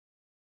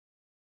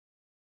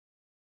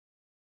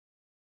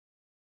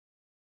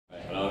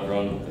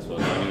everyone. I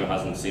suppose anyone who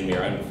hasn't seen me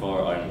around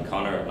before, I'm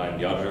Connor and I'm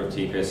the auditor of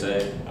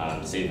TQCD,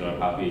 and this evening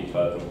I'm happy to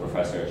welcome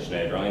Professor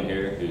Sinéad Ryan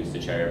here, who's the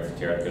Chair of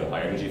Theoretical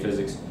High Energy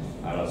Physics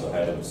and also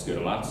Head of the School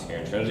of Maths here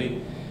in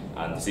Trinity.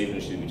 And this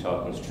evening she'll be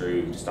talking us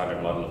through the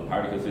standard model of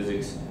particle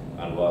physics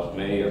and what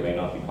may or may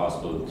not be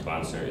possible to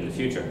answer in the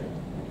future.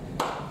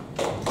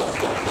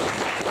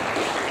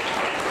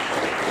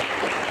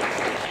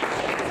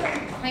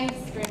 Thanks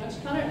very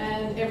much, Connor,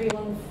 and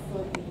everyone for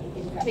the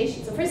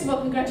invitation. So first of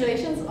all,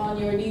 congratulations on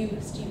your new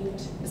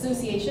student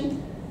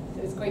association.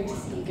 So it's great to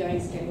see you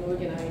guys getting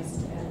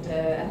organised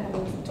and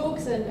having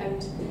talks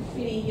and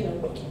really,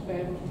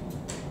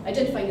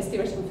 identifying as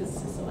theoretical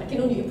physicists. So I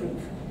can only approve.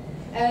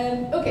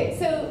 Okay,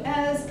 so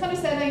as Connor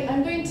said,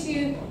 I'm going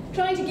to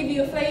try to give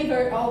you a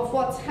flavour of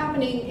what's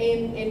happening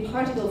in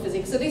particle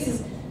physics. So this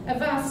is a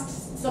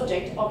vast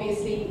subject,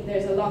 obviously.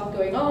 There's a lot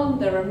going on.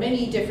 There are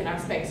many different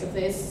aspects of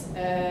this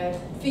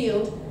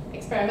field,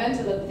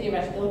 experimental and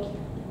theoretical.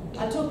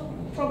 I'll talk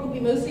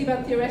probably mostly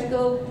about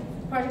theoretical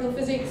particle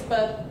physics,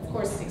 but of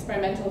course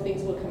experimental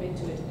things will come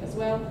into it as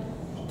well.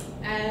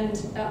 And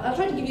I'll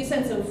try to give you a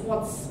sense of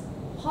what's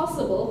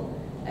possible,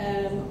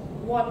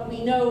 what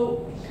we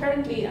know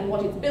currently and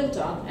what it's built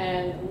on,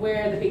 and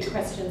where the big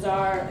questions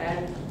are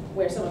and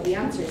where some of the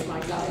answers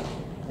might lie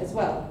as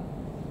well.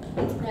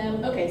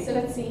 Okay, so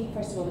let's see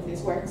first of all if this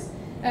works.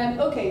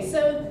 Okay,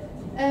 so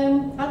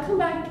I'll come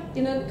back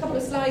in a couple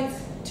of slides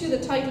to the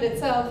title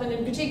itself, and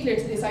in particular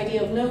to this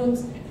idea of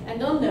knowns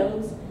and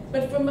unknowns.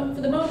 But for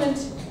the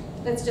moment,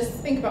 let's just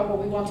think about what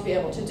we want to be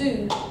able to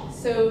do.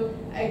 So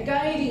a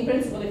guiding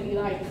principle, if you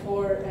like,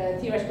 for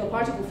theoretical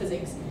particle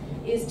physics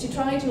is to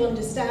try to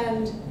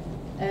understand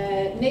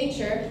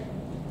nature,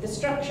 the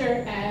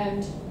structure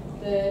and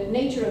the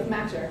nature of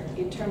matter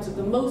in terms of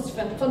the most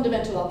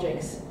fundamental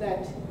objects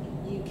that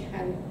you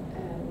can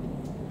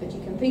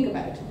think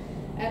about.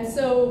 And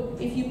so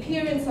if you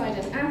peer inside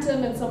an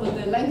atom, and some of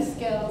the length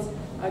scales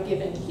are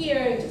given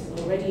here, which is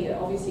already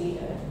obviously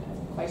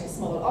quite a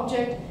small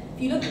object.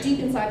 If you look deep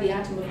inside the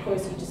atom, of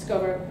course, you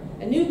discover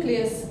a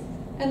nucleus.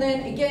 And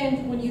then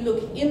again, when you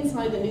look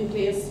inside the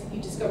nucleus,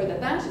 you discover that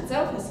that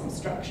itself has some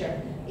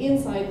structure.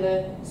 Inside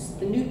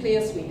the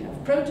nucleus, we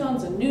have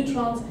protons and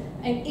neutrons,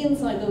 and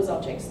inside those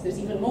objects, there's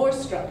even more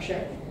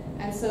structure.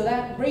 And so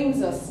that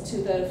brings us to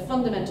the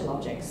fundamental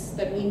objects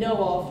that we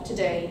know of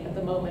today at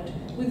the moment,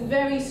 with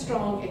very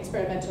strong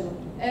experimental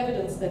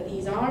evidence that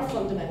these are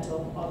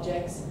fundamental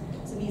objects.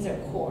 So these are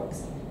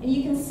quarks. And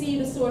you can see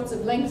the sorts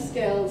of length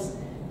scales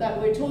that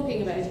we're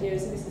talking about here.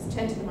 So this is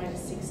 10 to the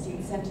minus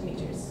 16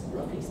 centimeters,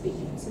 roughly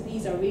speaking. So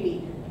these are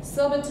really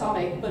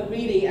subatomic, but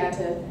really at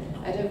a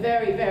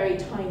very, very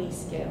tiny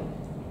scale.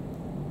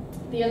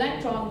 The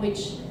electron,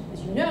 which,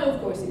 as you know,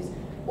 of course, is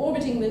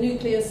orbiting the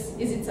nucleus,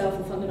 is itself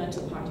a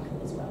fundamental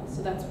particle as well.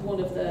 So that's one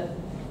of the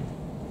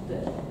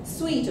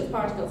suite of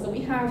particles that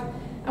we have.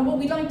 And what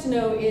we'd like to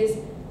know is,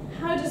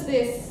 how do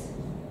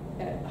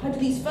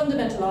these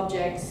fundamental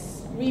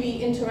objects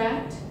really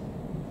interact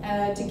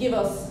to give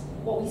us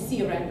what we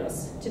see around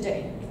us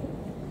today?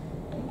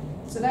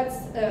 So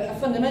that's a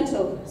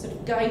fundamental sort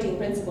of guiding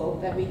principle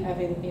that we have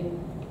in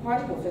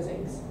particle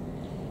physics.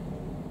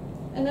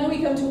 And now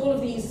we come to all of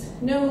these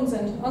knowns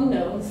and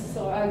unknowns.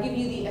 So I'll give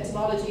you the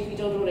etymology, if you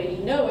don't already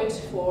know it,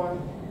 for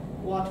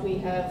what we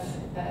have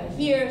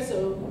here.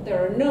 So there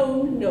are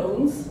known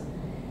knowns,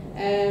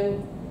 there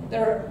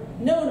are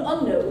known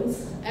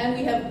unknowns, and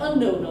we have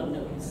unknown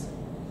unknowns.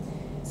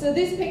 So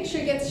this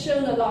picture gets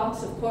shown a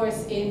lot, of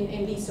course,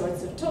 in these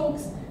sorts of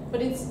talks,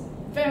 but it's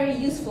very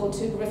useful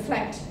to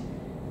reflect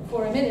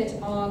for a minute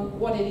on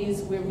what it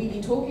is we're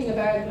really talking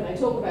about when I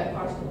talk about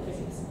particle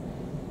physics.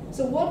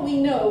 So what we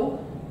know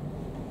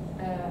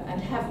and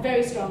have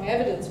very strong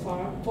evidence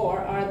for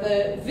are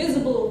the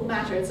visible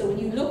matter. So when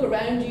you look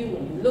around you,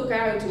 when you look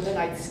out in the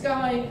night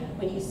sky,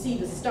 when you see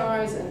the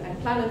stars and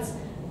planets,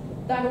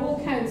 that all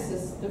counts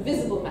as the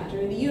visible matter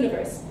in the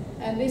universe.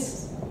 And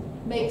this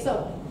makes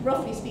up,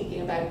 roughly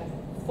speaking, about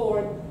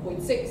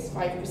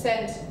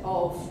 4.65%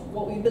 of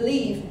what we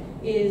believe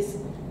is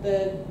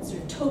the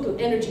sort of total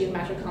energy and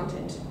matter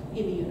content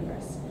in the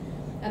universe.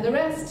 And the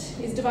rest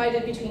is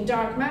divided between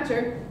dark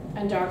matter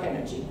and dark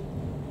energy.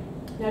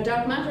 Now,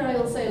 dark matter I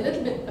will say a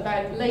little bit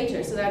about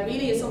later, so that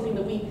really is something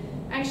that we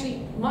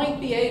actually might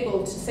be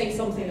able to say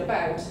something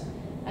about.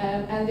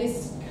 And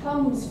this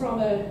comes from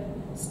a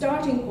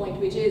starting point,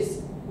 which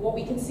is what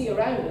we can see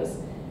around us,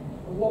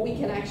 and what we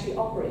can actually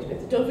operate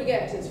with. Don't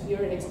forget, if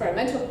you're an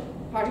experimental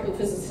particle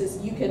physicist,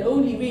 you can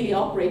only really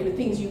operate with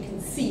things you can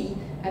see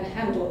and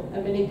handle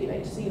and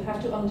manipulate. So you have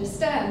to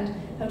understand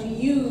how to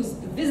use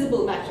the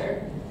visible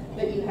matter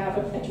that you have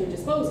at your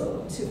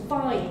disposal to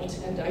find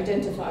and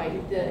identify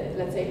the,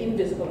 let's say,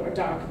 invisible or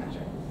dark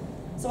matter.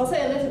 So I'll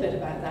say a little bit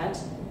about that,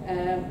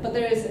 but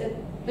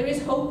there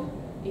is hope,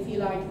 if you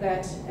like,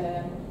 that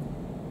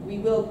we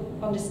will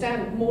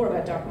understand more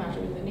about dark matter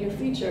in the near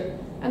future.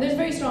 And there's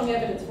very strong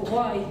evidence for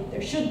why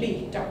there should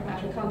be dark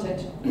matter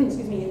content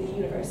excuse me, in the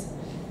universe.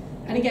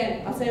 And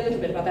again, I'll say a little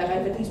bit about that. I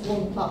have at least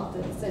one plot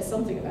that says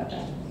something about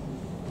that.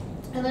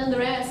 And then the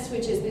rest,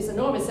 which is this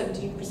enormous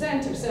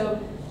 70% or so,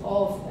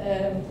 of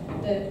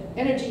the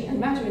energy and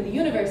matter in the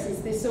universe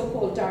is this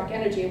so-called dark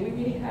energy, and we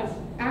really have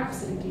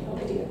absolutely no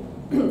idea.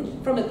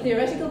 From a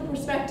theoretical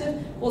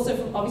perspective,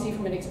 also obviously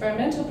from an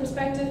experimental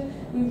perspective,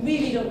 we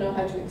really don't know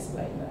how to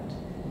explain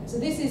that. So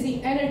this is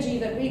the energy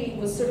that really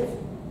was sort of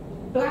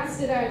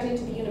blasted out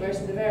into the universe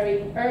in the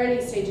very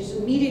early stages,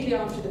 immediately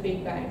after the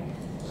Big Bang.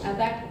 And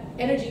that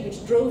energy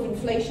which drove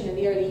inflation in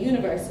the early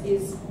universe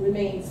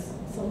remains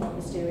somewhat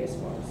mysterious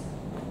for us.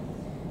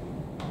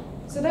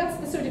 So that's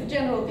the sort of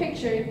general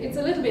picture. It's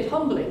a little bit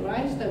humbling,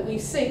 right, that we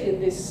sit in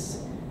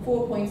this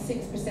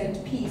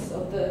 4.6% piece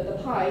of the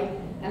pie,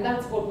 and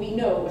that's what we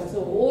know. And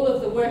so all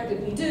of the work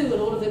that we do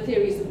and all of the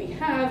theories that we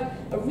have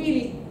are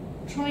really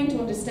trying to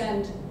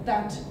understand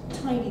that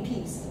tiny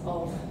piece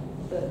of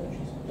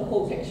the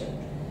whole picture.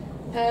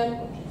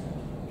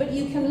 But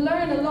you can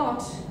learn a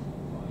lot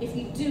if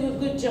you do a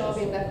good job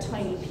in that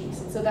tiny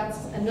piece. And so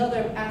that's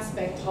another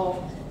aspect of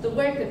the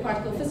work that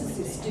particle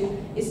physicists do,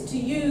 is to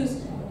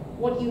use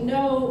what you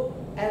know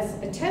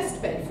as a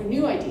test bed for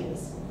new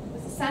ideas,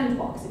 as a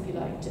sandbox, if you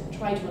like, to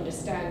try to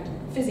understand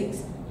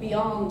physics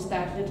beyond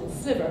that little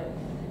sliver,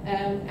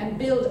 and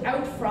build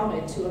out from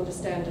it to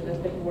understand a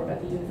little bit more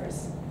about the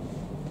universe.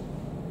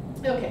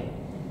 Okay,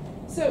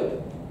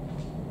 so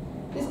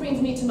this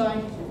brings me to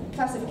my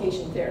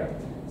classification theorem.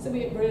 So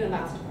we're in a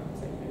math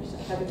department, so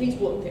I have at least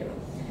one theorem.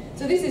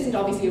 So this isn't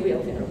obviously a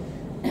real theorem.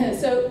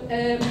 So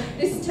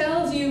this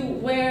tells you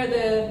where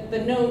the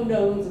known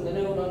knowns and the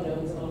known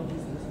unknowns and all of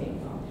these things came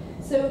from.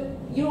 So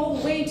you're all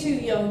way too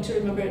young to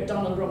remember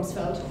Donald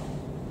Rumsfeld.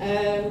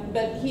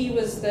 But he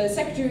was the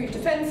Secretary of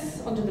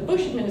Defense under the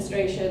Bush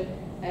administration,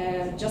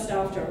 just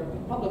after,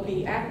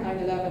 probably at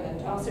 9/11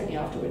 and certainly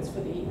afterwards for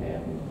the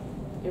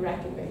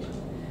Iraq invasion.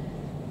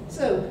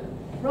 So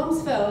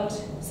Rumsfeld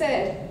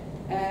said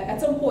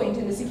at some point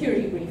in the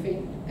security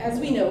briefing, as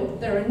we know,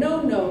 there are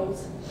known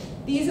knowns.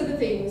 These are the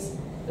things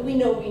that we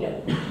know we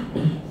know.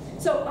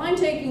 So I'm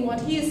taking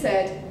what he has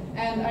said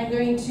and I'm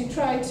going to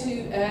try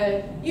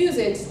to use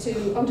it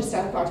to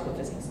understand particle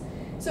physics.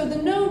 So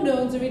the known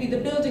knowns are really the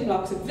building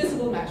blocks of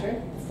visible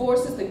matter,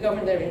 forces that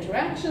govern their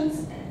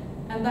interactions,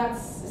 and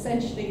that's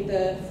essentially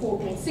the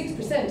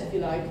 4.6%, if you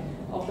like,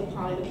 of the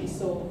pie that we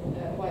saw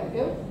a while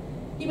ago.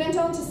 He went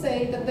on to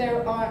say that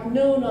there are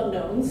known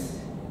unknowns.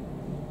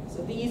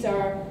 So these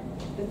are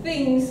the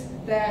things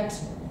that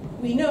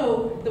we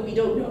know that we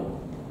don't know.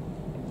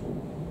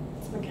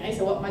 Okay,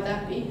 so what might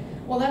that be?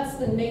 Well, that's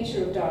the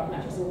nature of dark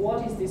matter. So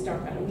what is this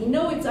dark matter? We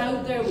know it's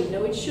out there, we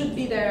know it should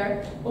be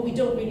there, but we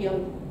don't really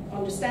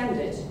understand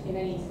it in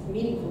any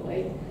meaningful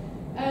way.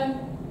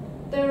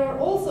 There are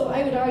also,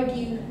 I would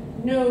argue,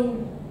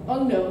 known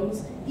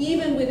unknowns,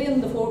 even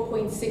within the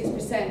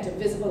 4.6% of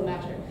visible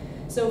matter.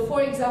 So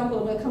for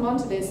example, we'll come on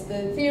to this,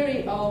 the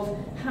theory of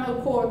how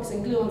quarks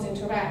and gluons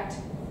interact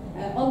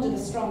under the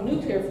strong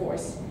nuclear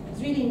force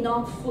is really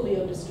not fully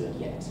understood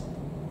yet.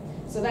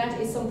 So that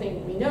is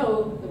something we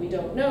know that we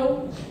don't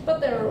know, but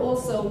there are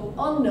also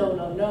unknown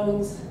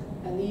unknowns,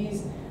 and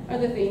these are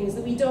the things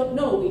that we don't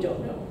know we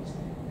don't know.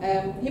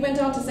 He went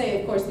on to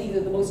say, of course, these are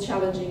the most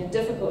challenging and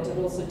difficult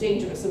and also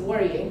dangerous and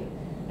worrying,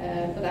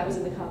 but that was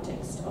in the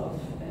context of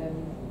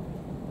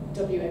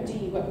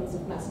WMD, weapons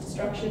of mass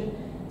destruction,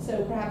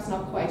 so perhaps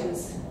not quite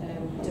as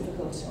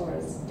difficult or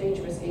as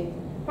dangerous in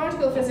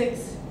particle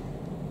physics,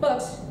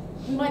 but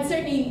we might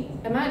certainly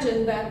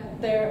imagine that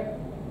there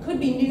could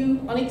be new,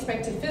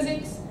 unexpected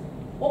physics,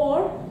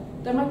 or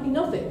there might be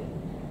nothing,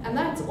 and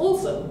that's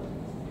also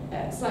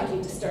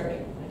slightly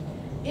disturbing.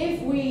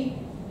 If we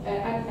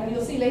and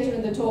you'll see later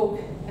in the talk,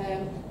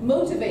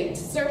 motivate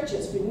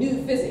searches for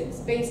new physics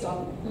based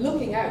on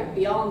looking out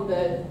beyond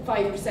the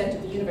 5%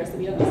 of the universe that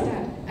we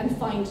understand and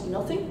find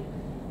nothing,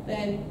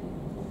 then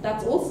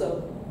that's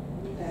also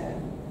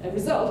a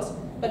result,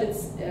 but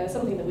it's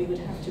something that we would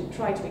have to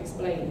try to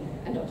explain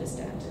and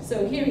understand.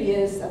 So here he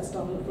is, that's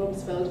Donald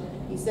Rumsfeld.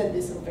 He said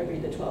this on February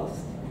the 12th,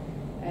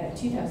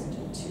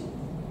 2002.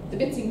 The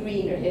bits in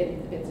green are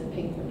him, the bits in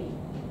pink are me.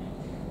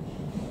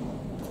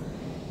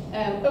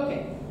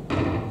 Okay.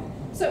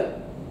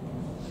 So,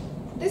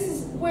 this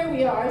is where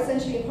we are,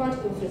 essentially, in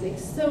particle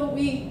physics. So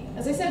we,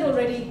 as I said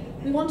already,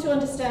 we want to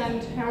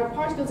understand how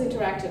particles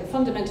interact at a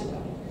fundamental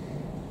level.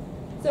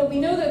 So we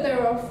know that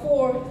there are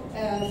four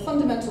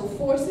fundamental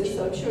forces,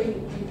 so I'm sure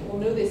you all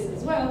know this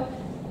as well.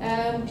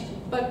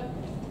 But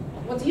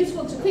what's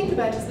useful to think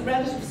about is the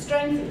relative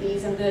strength of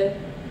these and the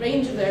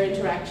range of their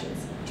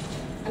interactions.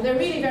 And they're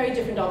really very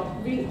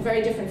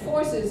different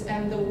forces,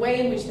 and the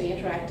way in which they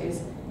interact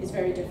is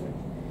very different.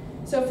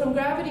 So from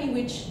gravity,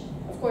 which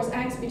of course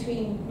acts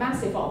between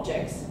massive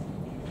objects,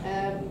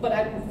 but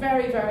at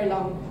very, very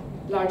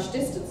large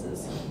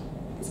distances,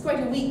 it's quite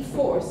a weak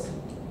force.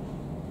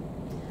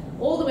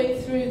 All the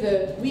way through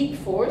the weak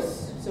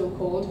force,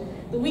 so-called,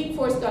 the weak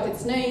force got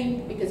its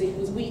name because it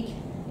was weak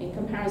in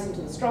comparison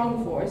to the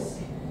strong force,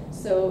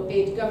 so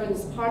it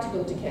governs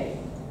particle decay.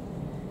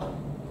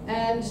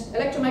 And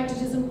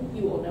electromagnetism,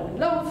 you all know and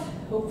love,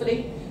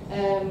 hopefully.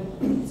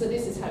 So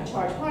this is how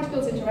charged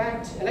particles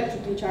interact,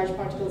 electrically charged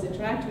particles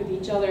interact with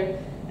each other.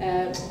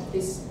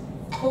 This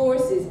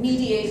force is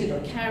mediated or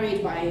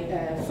carried by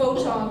a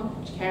photon,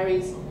 which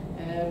carries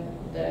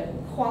the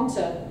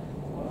quanta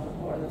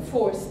or the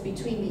force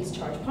between these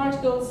charged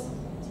particles.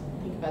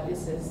 Think about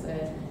this as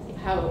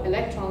how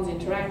electrons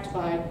interact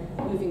by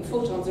moving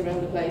photons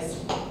around the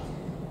place.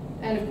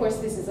 And of course,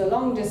 this is a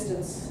long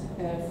distance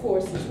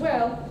force as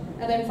well.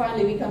 And then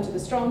finally, we come to the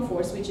strong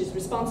force, which is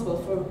responsible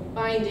for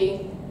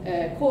binding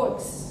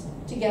quarks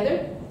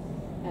together.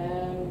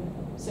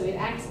 So it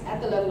acts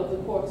at the level of the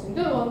quarks and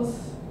gluons.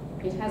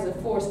 It has a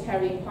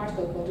force-carrying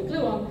particle called a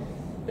gluon,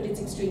 but it's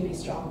extremely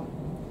strong.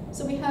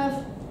 So we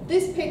have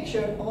this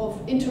picture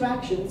of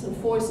interactions and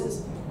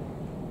forces.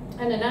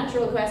 And a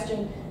natural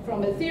question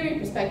from a theory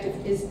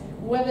perspective is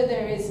whether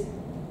there is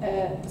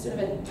sort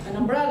of an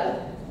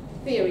umbrella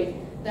theory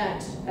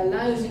that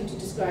allows you to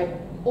describe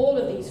all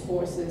of these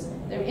forces,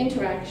 their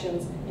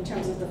interactions in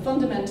terms of the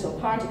fundamental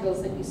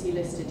particles that you see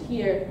listed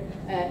here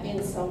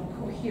in some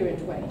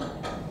coherent way.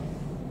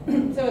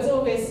 So as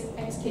always,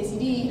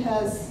 XKCD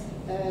has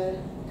a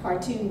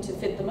cartoon to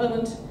fit the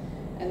moment,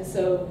 and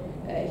so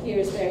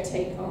here's their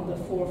take on the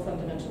four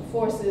fundamental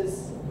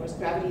forces. Of course,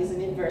 gravity is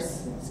an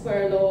inverse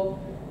square law,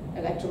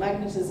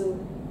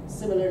 electromagnetism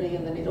similarly,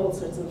 and then it all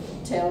sorts of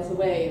tails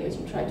away as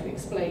you try to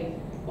explain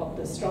what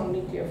the strong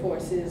nuclear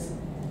force is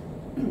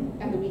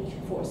and the weak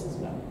force as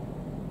well.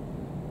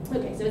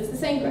 Okay, so it's the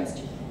same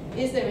question.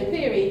 Is there a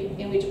theory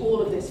in which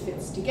all of this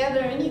fits together?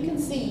 And you can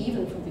see,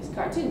 even from this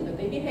cartoon, that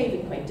they behave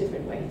in quite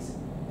different ways.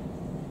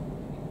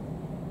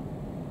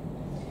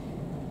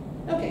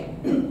 Okay,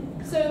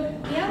 so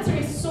the answer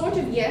is sort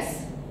of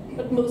yes,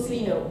 but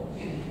mostly no.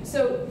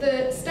 So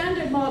the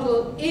standard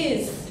model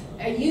is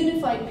a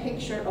unified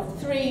picture of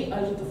 3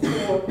 out of the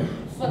 4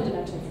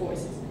 fundamental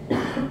forces.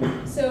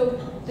 So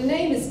the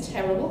name is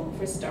terrible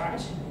for a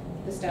start,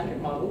 the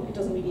standard model. It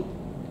doesn't really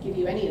give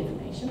you any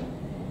information.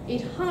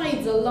 It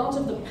hides a lot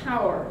of the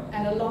power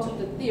and a lot of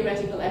the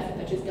theoretical effort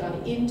that has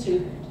gone into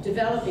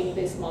developing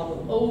this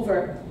model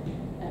over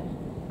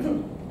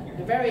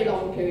a very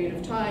long period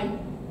of time,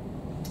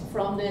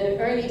 from the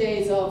early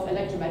days of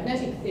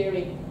electromagnetic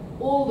theory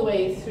all the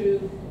way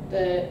through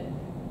the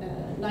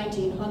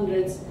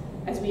 1900s,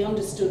 as we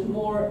understood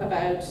more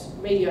about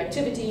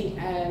radioactivity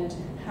and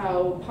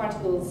how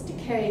particles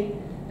decay,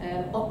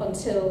 up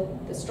until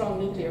the strong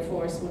nuclear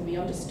force, when we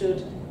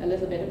understood a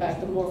little bit about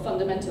the more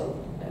fundamental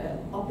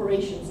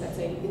operations, let's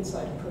say,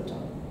 inside a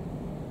proton.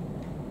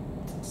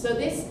 So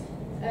this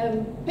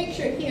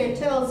picture here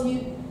tells you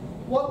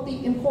what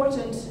the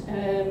important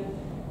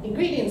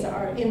ingredients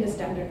are in the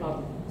standard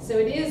model. So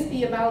it is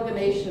the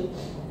amalgamation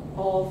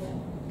of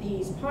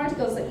these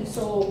particles that you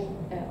saw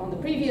on the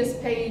previous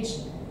page,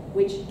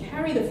 which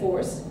carry the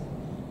force.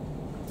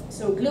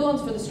 So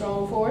gluons for the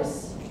strong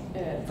force,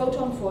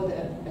 photon for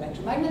the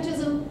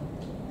electromagnetism,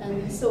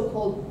 and the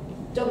so-called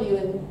W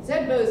and Z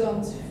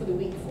bosons for the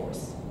weak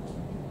force.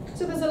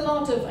 So there's a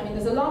lot of,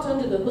 there's a lot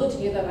under the hood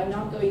here that I'm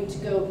not going to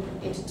go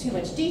into too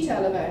much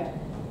detail about,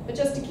 but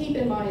just to keep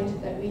in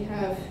mind that we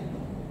have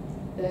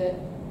the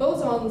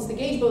bosons, the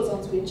gauge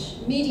bosons,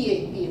 which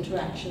mediate the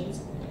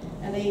interactions,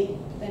 and they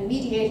then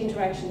mediate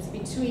interactions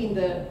between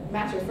the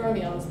matter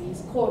fermions,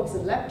 these quarks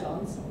and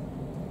leptons.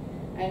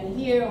 And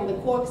here on the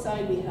quark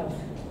side we have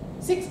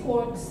 6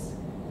 quarks,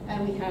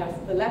 and we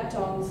have the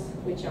leptons,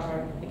 which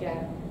are,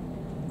 again,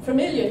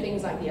 familiar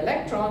things like the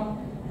electron,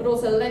 but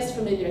also less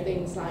familiar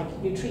things like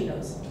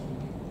neutrinos.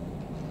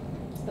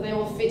 But they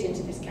all fit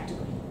into this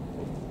category.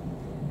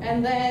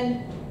 And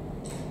then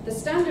the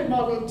standard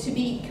model, to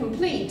be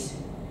complete,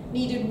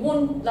 needed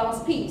one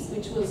last piece,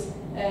 which was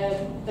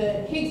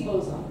the Higgs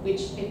boson,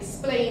 which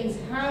explains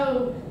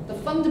how the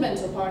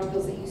fundamental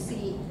particles that you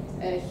see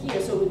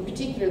here, so in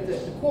particular the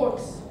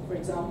quarks, for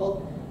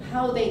example,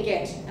 how they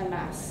get a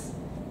mass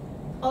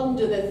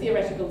under the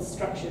theoretical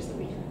structures that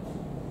we have.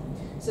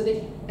 So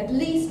that at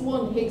least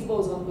one Higgs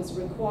boson was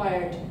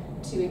required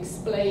to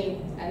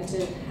explain and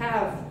to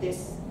have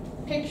this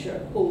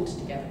picture hold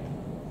together.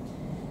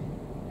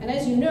 And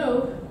as you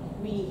know,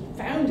 we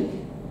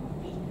found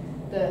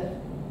the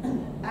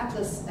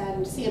Atlas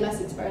and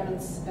CMS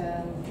experiments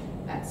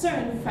at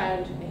CERN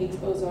found a Higgs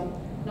boson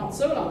not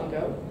so long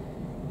ago.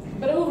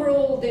 But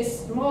overall,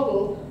 this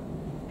model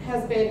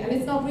has been, and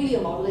it's not really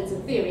a model, it's a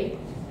theory,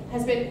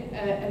 has been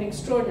an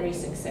extraordinary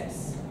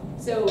success.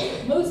 So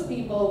most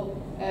people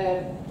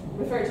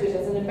refer to it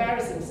as an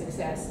embarrassing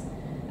success,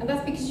 and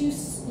that's because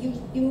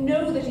you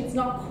know that it's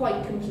not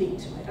quite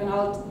complete, right? And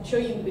I'll show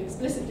you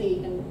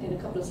explicitly in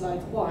a couple of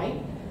slides why.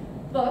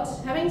 But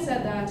having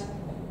said that,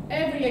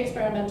 every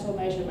experimental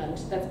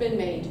measurement that's been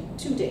made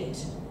to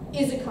date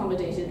is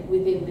accommodated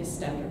within this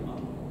standard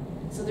model.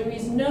 So there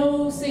is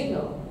no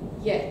signal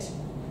yet,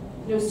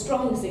 no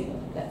strong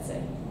signal, let's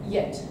say,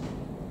 yet,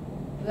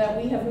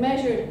 that we have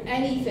measured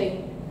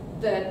anything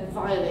that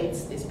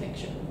violates this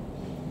picture.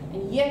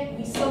 And yet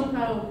we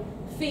somehow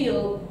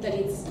feel that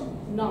it's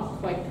not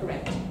quite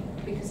correct,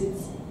 because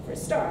it's, for a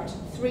start,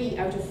 3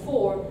 out of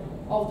 4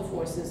 of the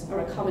forces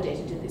are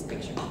accommodated in this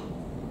picture.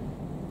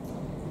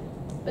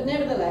 But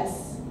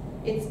nevertheless,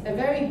 it's a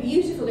very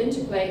beautiful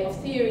interplay of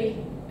theory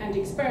and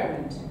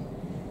experiment.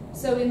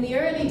 So in the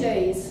early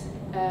days,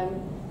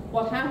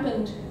 what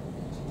happened,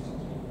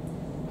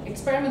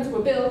 experiments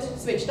were built,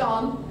 switched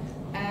on,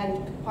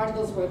 and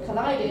particles were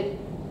collided,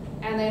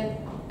 and then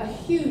a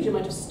huge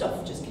amount of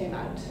stuff just came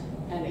out.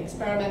 And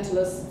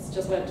experimentalists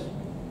just went,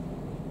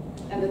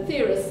 and the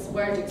theorists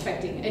weren't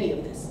expecting any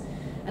of this.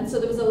 And so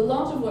there was a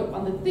lot of work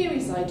on the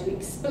theory side to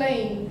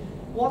explain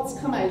what's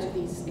come out of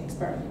these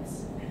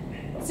experiments.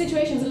 The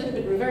situation's a little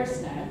bit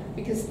reversed now,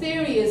 because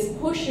theory is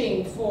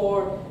pushing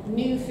for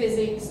new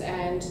physics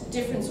and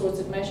different sorts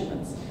of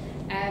measurements.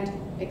 And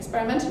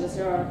experimentalists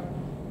are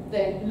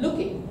then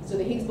looking, so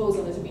the Higgs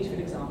boson is a beautiful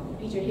example.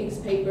 Peter Higgs'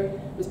 paper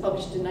was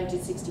published in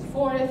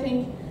 1964, I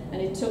think,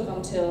 and it took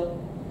until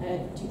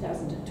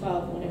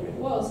 2012, whenever it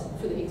was,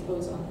 for the Higgs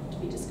boson to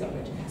be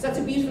discovered. So that's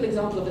a beautiful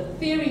example of a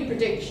theory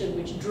prediction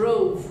which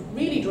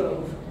really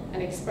drove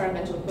an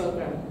experimental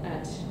program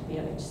at the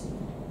LHC.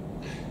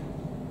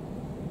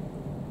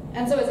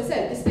 And so, as I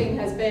said, this thing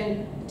has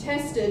been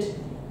tested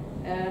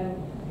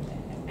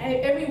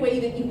every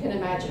way that you can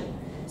imagine.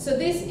 So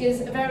this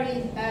is a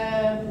very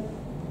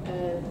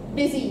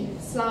busy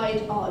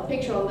slide,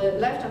 picture on the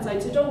left-hand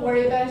side, so don't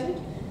worry about it.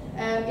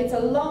 It's a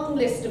long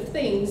list of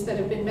things that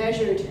have been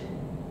measured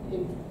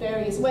in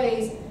various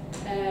ways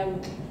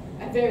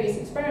at various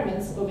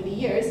experiments over the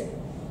years.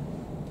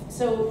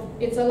 So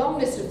it's a long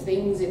list of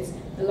things. It's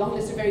a long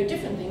list of very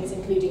different things,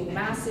 including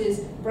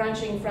masses,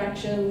 branching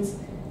fractions,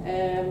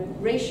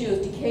 ratios,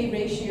 decay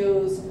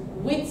ratios,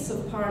 widths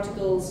of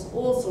particles,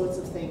 all sorts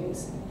of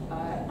things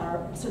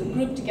are sort of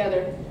grouped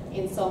together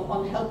in some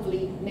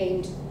unhelpfully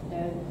named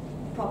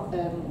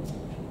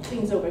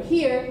things over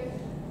here.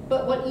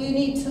 But what you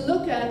need to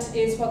look at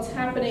is what's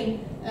happening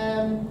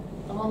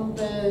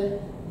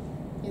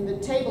in the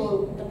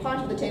table, the part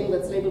of the table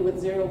that's labeled with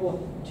 0,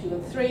 1, 2,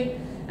 and 3,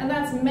 and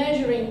that's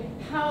measuring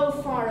how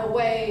far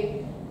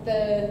away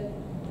the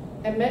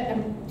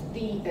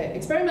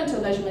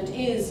experimental measurement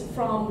is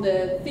from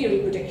the theory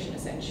prediction,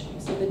 essentially.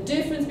 So the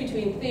difference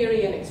between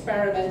theory and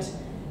experiment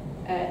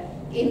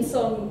in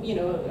some,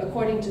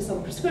 according to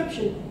some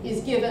prescription,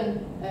 is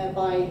given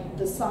by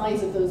the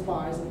size of those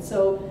bars. And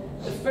so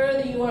the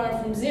further you are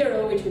from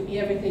 0, which would be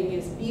everything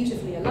is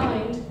beautifully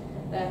aligned,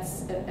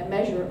 that's a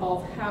measure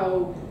of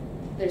how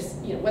there's,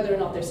 whether or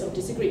not there's some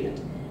disagreement.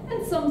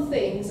 And some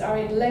things are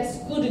in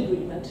less good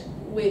agreement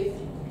with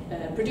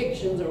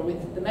predictions or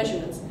with the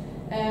measurements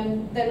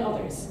than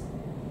others.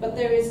 But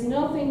there is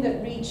nothing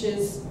that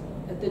reaches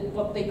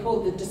what they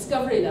call the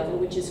discovery level,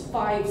 which is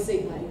 5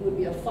 sigma. It would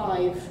be a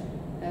 5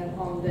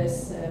 on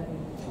this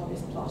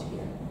plot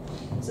here.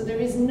 So there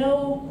is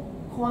no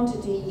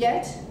quantity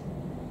yet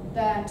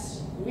that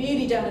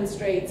really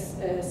demonstrates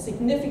a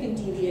significant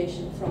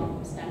deviation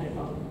from standard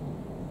model.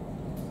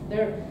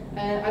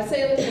 I'll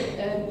say a little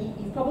bit,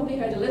 you've probably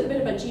heard a little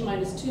bit about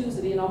G-2,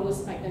 so the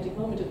anomalous magnetic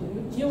moment of the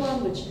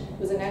muon, which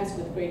was announced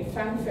with great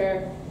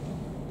fanfare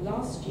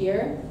last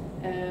year.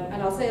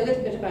 And I'll say a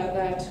little bit about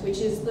that, which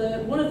is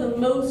one of the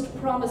most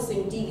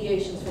promising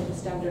deviations from the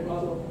standard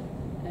model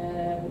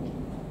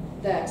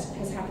that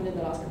has happened in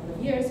the last couple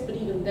of years. But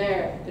even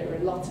there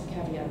are lots of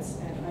caveats,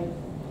 and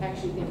I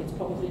actually think it's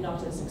probably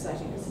not as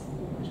exciting as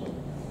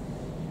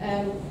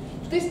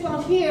this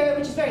plot here,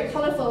 which is very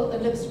colourful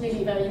and looks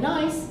really very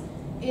nice,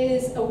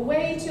 is a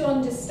way to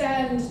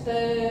understand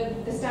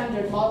the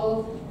standard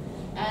model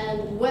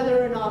and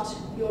whether or not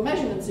your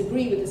measurements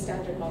agree with the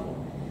standard model.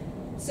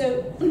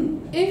 So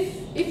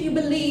if you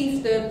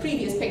believe the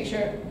previous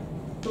picture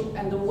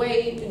and the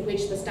way in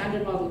which the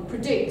standard model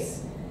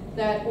predicts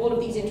that all of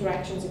these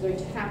interactions are going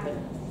to happen,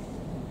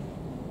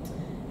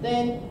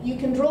 then you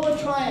can draw a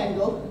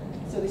triangle.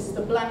 So this is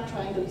the black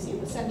triangle you see in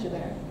the center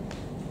there.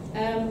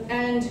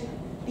 And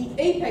the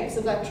apex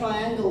of that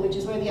triangle, which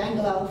is where the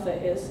angle alpha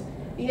is,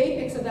 the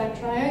apex of that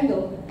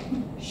triangle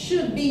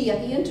should be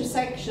at the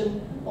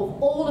intersection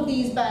of all of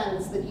these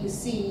bands that you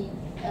see,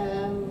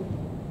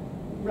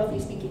 roughly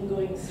speaking,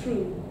 going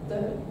through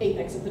the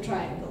apex of the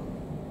triangle.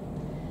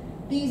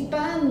 These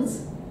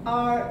bands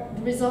are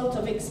the result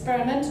of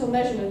experimental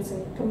measurements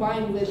and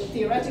combined with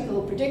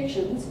theoretical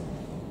predictions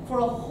for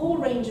a whole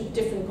range of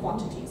different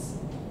quantities.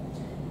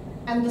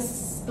 And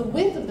the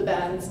width of the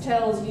bands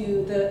tells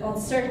you the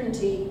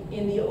uncertainty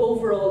in the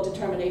overall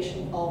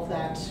determination of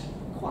that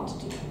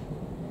quantity.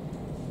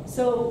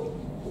 So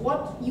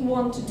what you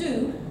want to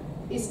do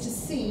is to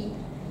see,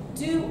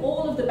 do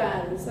all of the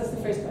bands, that's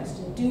the first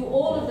question, do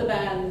all of the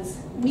bands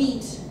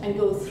meet and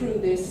go through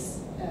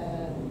this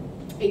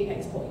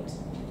apex point?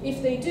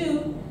 If they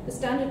do, the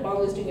standard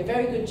model is doing a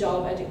very good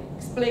job at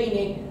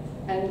explaining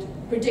and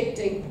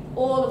predicting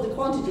all of the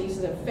quantities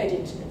that are fed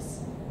into this.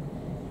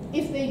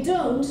 If they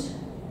don't,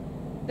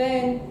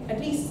 then at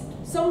least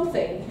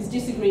something is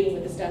disagreeing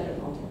with the standard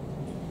model.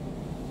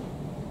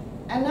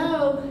 And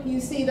now you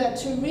see that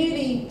to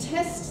really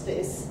test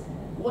this,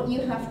 what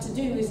you have to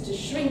do is to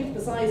shrink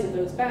the size of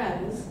those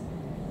bands,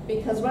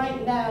 because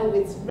right now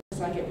it's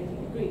like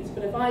everything agrees.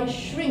 But if I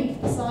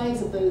shrink the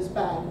size of those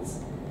bands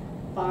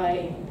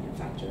by a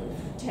factor of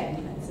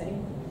 10, let's say,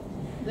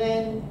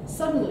 then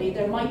suddenly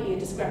there might be a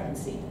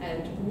discrepancy,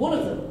 and one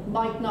of them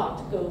might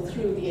not go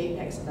through the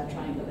apex of that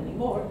triangle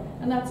anymore,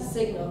 and that's a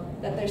signal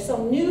that there's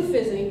some new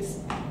physics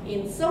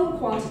in some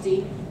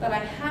quantity that I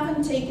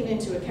haven't taken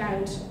into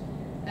account,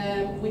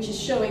 which is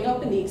showing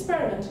up in the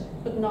experiment,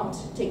 but not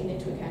taken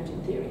into account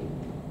in theory.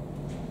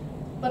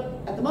 But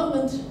at the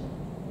moment,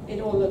 it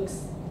all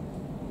looks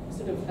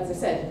sort of, as I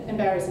said,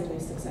 embarrassingly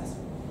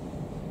successful.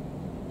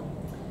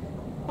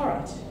 All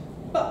right,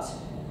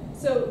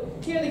 so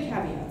here are the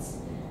caveats.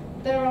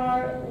 There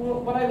are,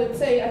 what I would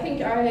say, I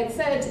think I had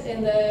said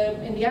in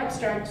the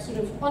abstract, sort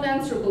of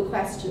unanswerable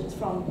questions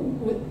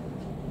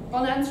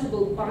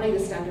unanswerable by the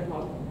standard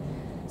model.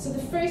 So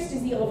the first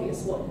is the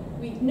obvious one.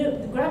 We know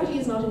the gravity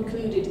is not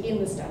included in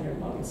the standard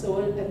model. So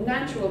a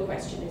natural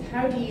question is,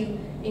 how do you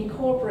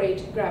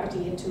incorporate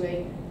gravity into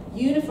a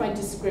unified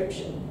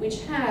description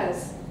which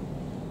has,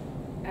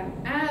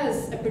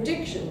 as a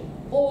prediction,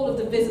 all of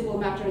the visible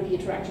matter of the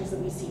interactions that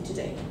we see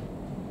today?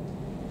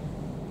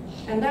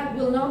 And that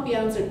will not be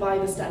answered by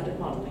the standard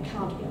model. It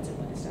can't be answered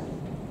by the standard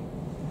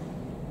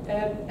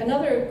model.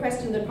 Another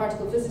question that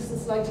particle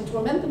physicists like to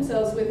torment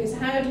themselves with is,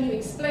 how do you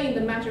explain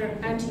the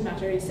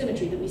matter-antimatter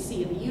asymmetry that we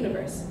see in the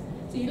universe?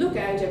 So you look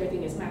out,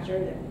 everything is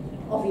matter,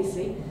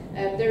 obviously.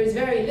 There is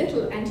very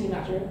little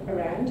antimatter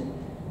around.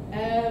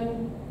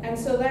 And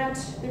so that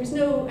there is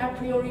no a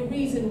priori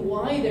reason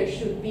why there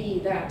should be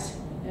that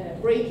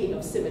breaking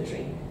of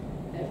symmetry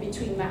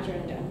between matter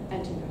and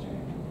antimatter.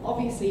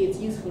 Obviously, it's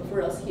useful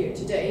for us here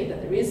today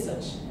that there is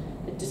such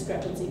a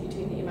discrepancy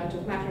between the amount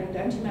of matter and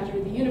antimatter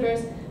in the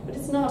universe, but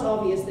it's not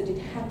obvious that it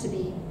had to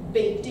be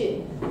baked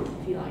in,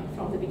 if you like,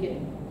 from the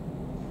beginning.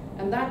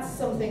 And that's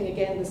something,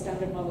 again, the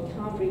standard model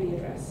can't really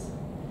address.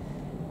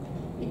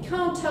 It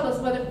can't tell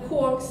us whether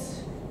quarks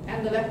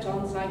and the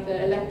leptons, like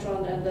the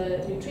electron and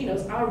the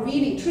neutrinos, are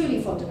really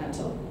truly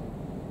fundamental.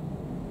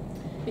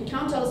 It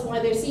can't tell us why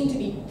there seem to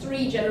be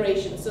 3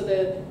 generations, so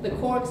the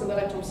quarks and the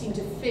leptons seem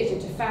to fit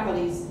into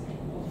families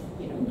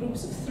of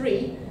groups of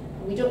 3,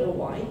 and we don't know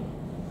why.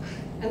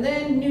 And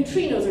then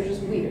neutrinos are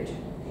just weird.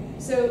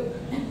 So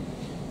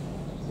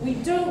we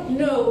don't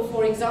know,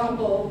 for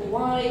example,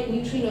 why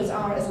neutrinos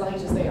are as light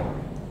as they are.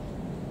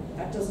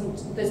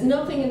 There's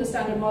nothing in the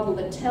standard model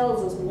that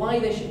tells us why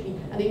they should be,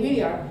 and they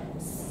really are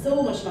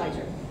so much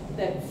lighter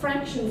that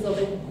fractions of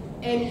an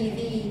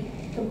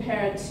MeV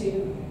compared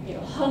to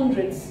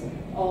hundreds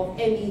of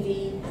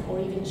MeV or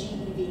even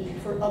GeV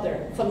for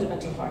other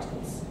fundamental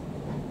particles.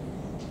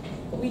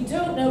 We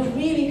don't know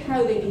really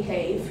how they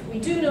behave. We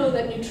do know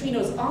that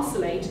neutrinos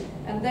oscillate,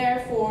 and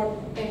therefore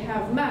they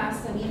have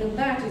mass, and even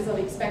that is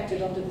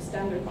unexpected under the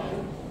standard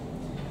model.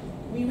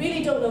 We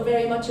really don't know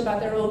very much about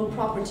their own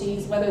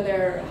properties,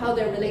 how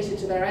they're related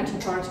to their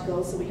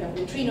antiparticles. So we have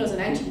neutrinos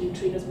and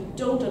antineutrinos. We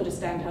don't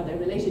understand how they're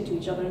related to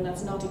each other, and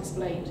that's not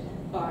explained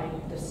by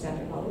the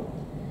standard model.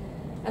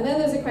 And then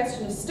there's a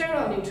question of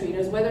sterile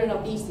neutrinos, whether or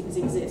not these things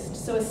exist.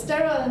 So a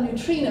sterile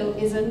neutrino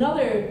is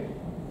another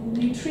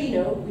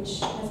neutrino which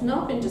has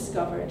not been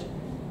discovered,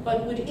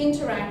 but would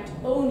interact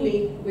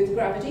only with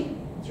gravity,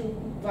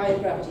 via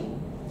gravity.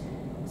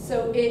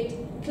 So it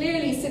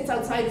clearly sits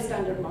outside the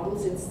standard model,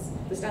 since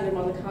the standard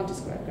model can't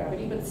describe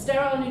gravity, but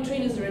sterile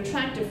neutrinos are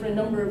attractive for a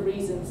number of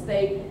reasons.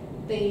 They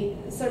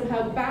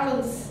somehow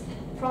balance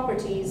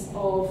properties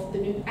of the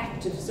new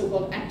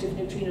so-called active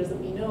neutrinos that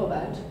we know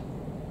about.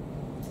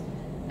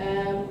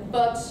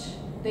 But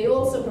they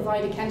also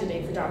provide a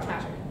candidate for dark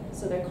matter.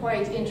 So they're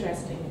quite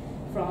interesting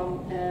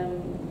from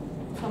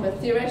a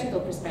theoretical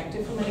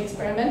perspective. From an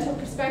experimental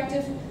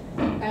perspective,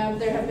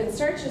 there have been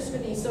searches for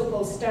these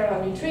so-called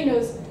sterile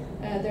neutrinos.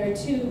 There are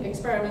 2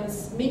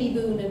 experiments,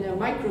 mini-boon and now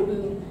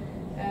micro-boon,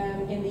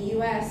 in the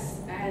US,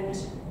 and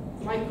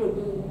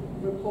micro-boon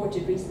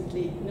reported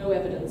recently no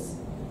evidence,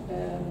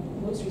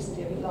 most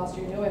recently, I think last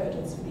year, no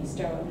evidence for these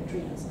sterile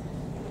neutrinos.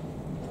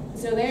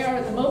 So they are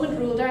at the moment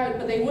ruled out,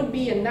 but they would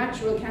be a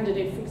natural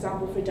candidate, for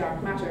example, for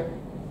dark matter,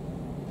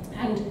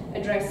 and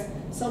address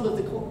some of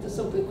the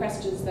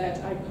questions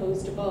that I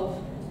posed above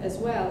as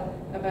well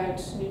about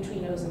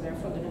neutrinos and their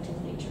fundamental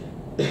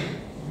nature.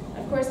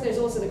 Of course, there's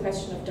also the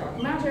question of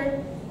dark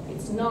matter.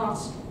 It's not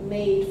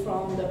made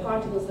from the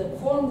particles that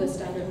form the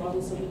standard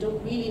model, so we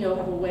don't really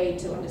have a way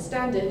to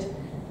understand it.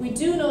 We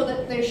do know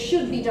that there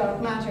should be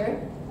dark matter,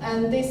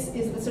 and this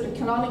is the sort of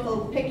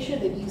canonical picture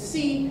that you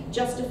see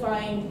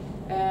justifying,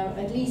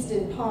 at least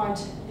in part,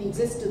 the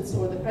existence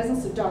or the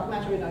presence of dark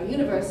matter in our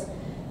universe.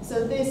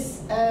 So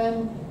this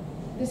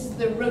is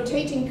the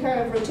rotation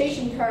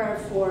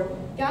curve for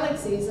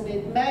galaxies, and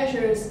it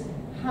measures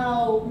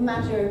how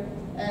matter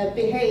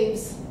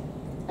behaves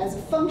as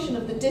a function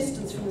of the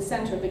distance from the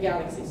center of the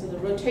galaxy. So the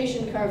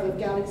rotation curve of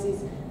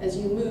galaxies as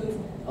you move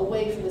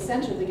away from the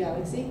center of the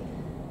galaxy.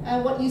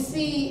 And what you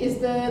see is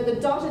the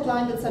dotted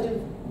line that sort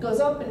of goes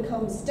up and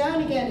comes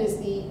down again is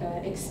the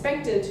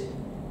expected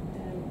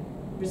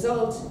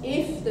result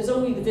if there's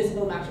only the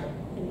visible matter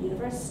in the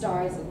universe,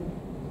 stars and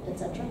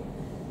etc.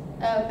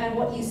 And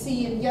what you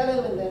see in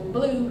yellow and then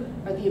blue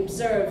are the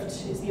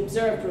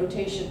observed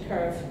rotation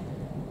curve.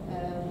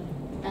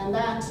 And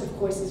that, of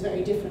course, is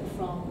very different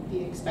from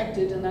be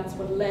expected, and that's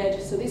what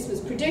led. So this was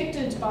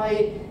predicted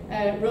by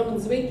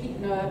Zwicky,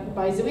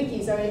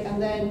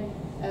 and then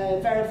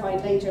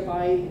verified later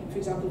by, for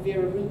example,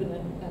 Vera Rubin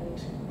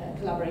and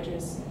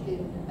collaborators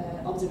in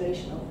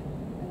observational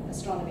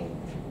astronomy.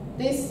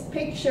 This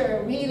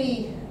picture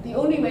really, the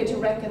only way to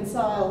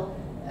reconcile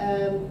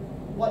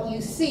what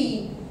you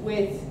see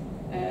with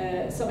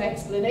some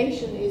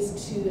explanation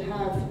is to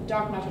have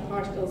dark matter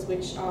particles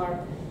which are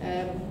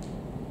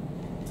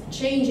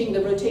changing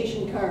the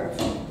rotation curve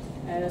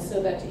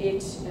so that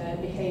it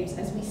behaves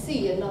as we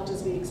see and not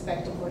as we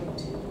expect according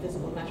to the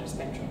visible matter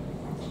spectrum.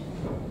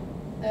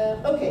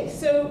 Okay,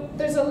 so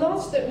there's a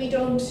lot that we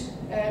don't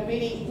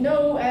really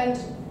know, and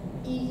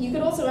you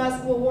can also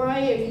ask, well,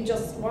 why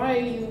are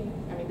you,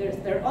 I mean,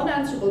 there are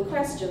unanswerable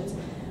questions,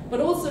 but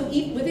also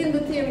within the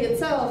theory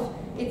itself,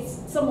 it's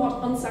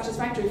somewhat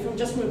unsatisfactory from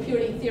a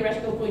purely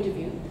theoretical point of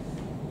view.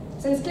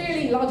 So it's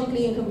clearly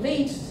logically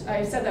incomplete.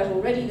 I've said that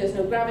already, there's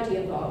no gravity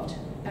involved.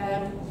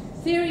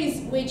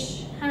 Theories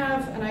which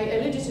have, and I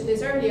alluded to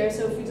this earlier,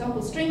 so for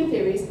example string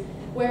theories,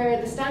 where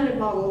the standard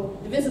model,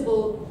 the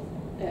visible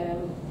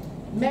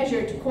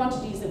measured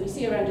quantities that we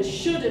see around us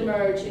should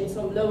emerge in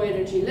some low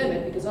energy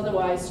limit, because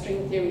otherwise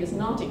string theory is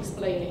not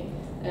explaining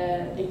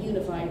a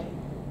unified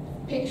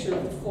picture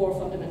of the four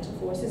fundamental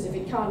forces if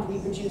it can't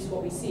reproduce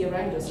what we see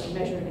around us and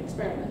measure in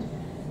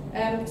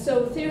experiment.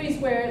 So theories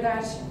where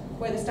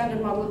the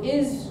standard model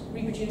is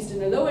reproduced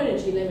in a low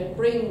energy limit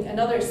bring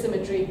another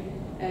symmetry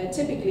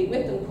typically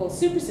with them called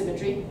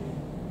supersymmetry.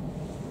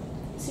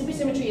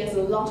 Supersymmetry has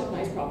a lot of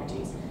nice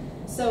properties.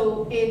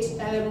 So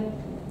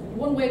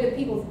one way that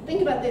people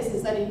think about this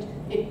is that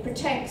it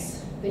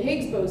protects the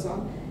Higgs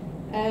boson,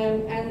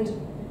 and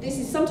this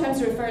is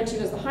sometimes referred to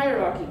as the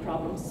hierarchy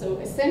problem. So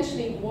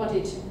essentially what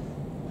it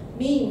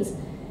means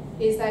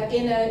is that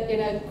in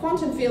a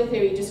quantum field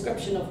theory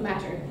description of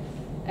matter,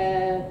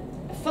 a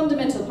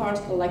fundamental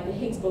particle like the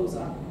Higgs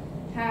boson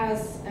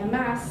has a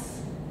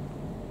mass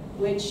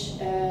which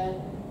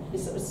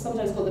is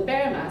sometimes called the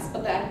bare mass,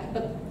 but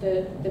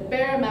the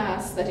bare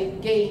mass that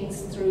it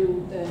gains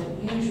through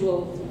the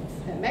usual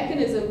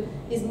mechanism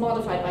is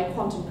modified by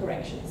quantum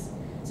corrections.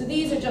 So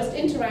these are just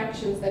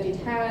interactions that it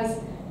has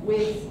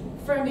with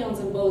fermions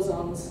and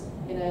bosons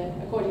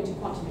according to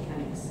quantum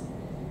mechanics.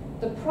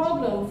 The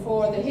problem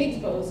for the Higgs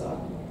boson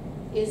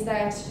is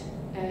that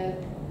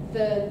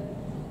the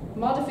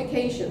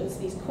modifications,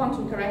 these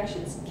quantum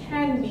corrections,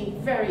 can be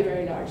very,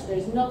 very large.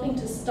 There's nothing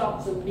to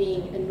stop them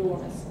being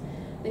enormous.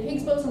 The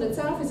Higgs boson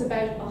itself is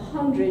about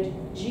 100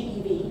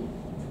 GeV,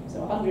 so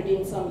 100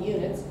 in some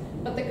units,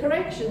 but the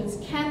corrections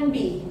can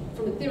be,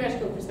 from a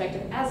theoretical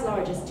perspective, as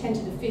large as 10 to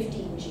the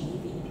 15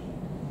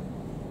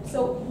 GeV.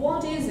 So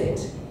what is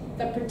it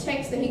that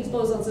protects the Higgs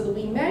boson so that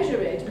we measure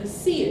it, we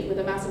see it with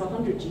a mass of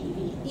 100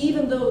 GeV,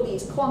 even though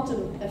these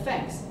quantum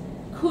effects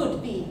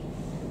could be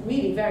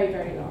really very,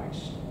 very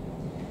large?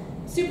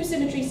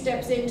 Supersymmetry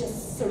steps in to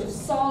sort of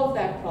solve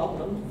that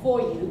problem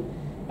for you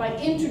by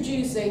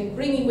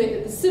bringing with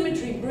it, the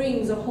symmetry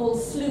brings a whole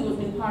slew of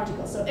new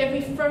particles. So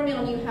every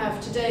fermion you have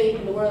today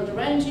in the world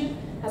around you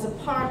has a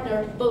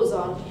partner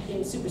boson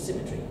in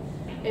supersymmetry.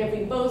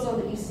 Every boson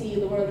that you see in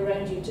the world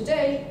around you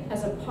today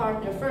has a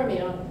partner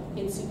fermion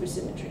in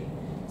supersymmetry.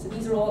 So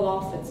these are all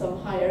off at some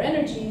higher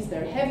energies,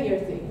 they're heavier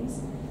things,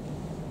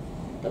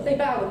 but they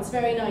balance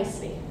very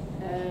nicely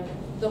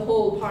the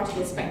whole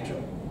particle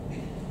spectrum.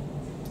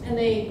 And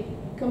they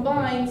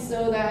combine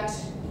so that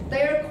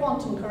their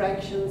quantum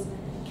corrections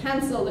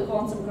cancel the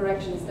quantum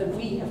corrections that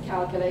we have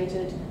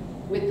calculated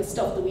with the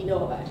stuff that we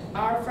know about.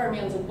 Our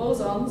fermions and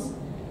bosons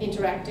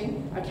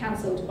interacting are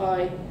cancelled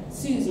by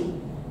SUSY,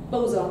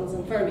 bosons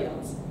and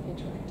fermions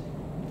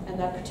interacting, and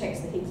that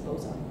protects the Higgs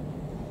boson.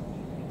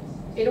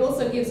 It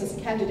also gives us a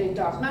candidate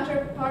dark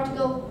matter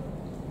particle,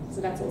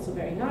 so that's also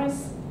very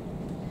nice.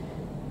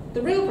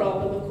 The real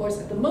problem, of course,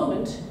 at the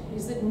moment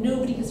is that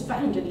nobody has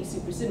found any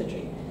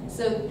supersymmetry.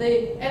 So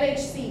the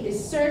LHC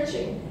is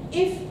searching.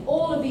 If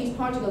all of these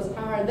particles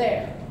are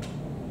there,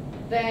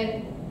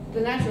 then the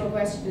natural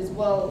question is,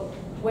 well,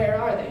 where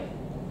are they?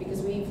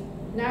 Because we've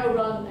now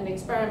run an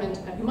experiment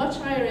at much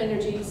higher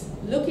energies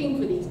looking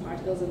for these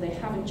particles and they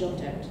haven't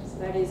jumped out. So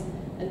that is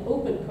an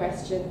open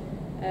question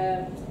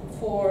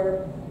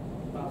for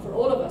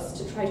all of us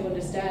to try to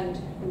understand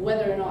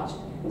whether or not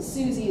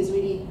SUSY is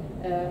really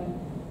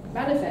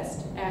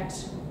manifest at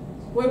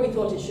where we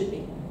thought it should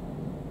be.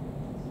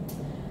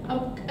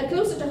 A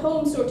closer to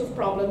home sort of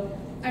problem,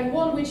 and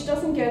one which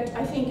doesn't get,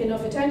 I think,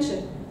 enough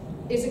attention,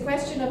 is a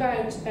question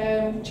about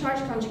charge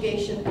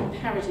conjugation and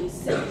parity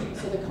symmetry.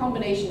 So the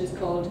combination is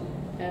called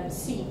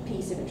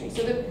CP symmetry.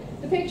 So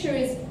the picture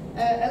is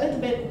a little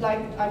bit like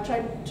I've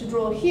tried to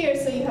draw here.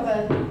 So you have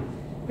a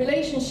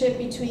relationship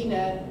between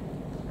a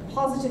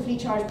positively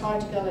charged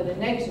particle and a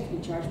negatively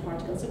charged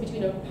particle, so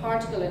between a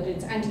particle and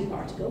its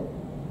antiparticle.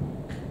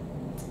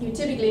 You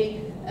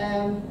typically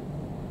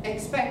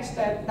expect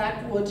that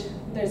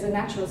there's a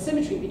natural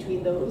symmetry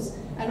between those,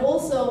 and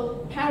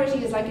also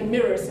parity is like a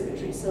mirror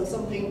symmetry. So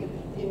something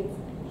in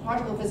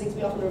particle physics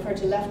we often refer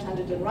to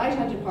left-handed and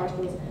right-handed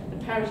particles, but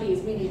parity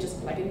is really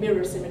just like a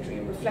mirror symmetry,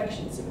 a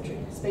reflection symmetry,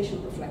 spatial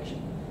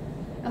reflection.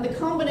 And the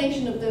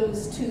combination of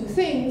those two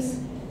things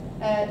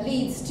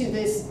leads to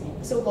this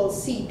so-called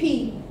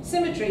CP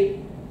symmetry.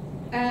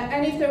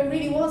 And if there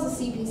really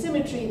was a CP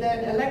symmetry,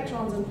 then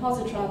electrons and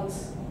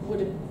positrons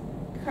would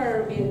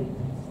occur in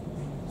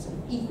sort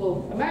of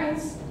equal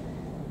amounts,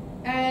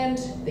 and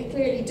they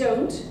clearly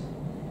don't.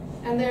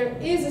 And there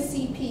is a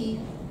CP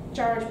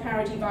charge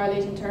parity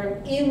violating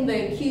term in the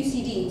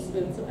QCD,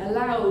 so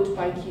allowed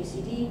by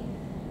QCD,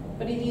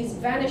 but it is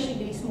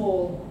vanishingly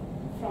small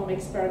from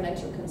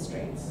experimental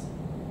constraints.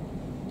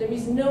 There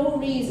is no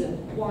reason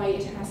why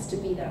it has to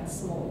be that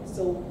small.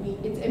 So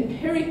it's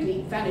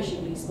empirically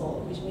vanishingly small,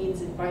 which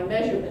means that by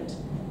measurement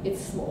it's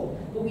small.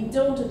 But we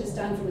don't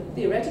understand from a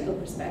theoretical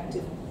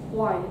perspective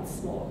why it's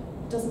small.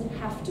 It doesn't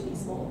have to be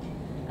small.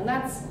 And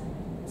that's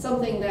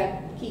something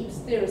that keeps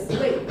theorists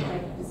awake.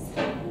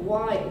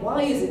 Right?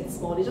 Why is it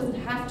small? It doesn't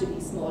have to be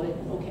small.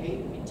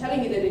 Okay,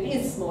 telling you that it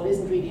is small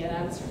isn't really an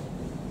answer.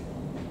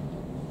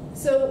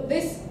 So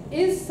this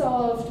is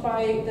solved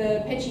by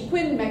the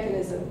Peccei-Quinn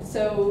mechanism.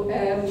 So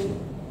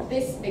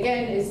this,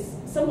 again, is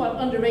somewhat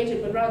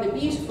underrated but rather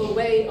beautiful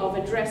way of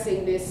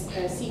addressing this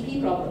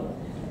CP problem.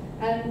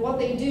 And what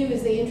they do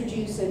is they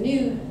introduce a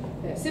new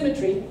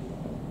symmetry.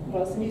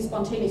 Well, it's a new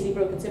spontaneously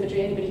broken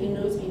symmetry. Anybody who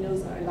knows me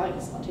knows that I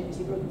like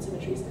spontaneously broken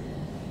symmetries.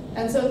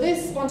 And so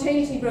this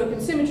spontaneously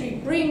broken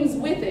symmetry brings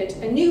with it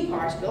a new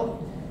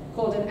particle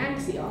called an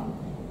axion,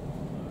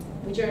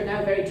 which are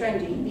now very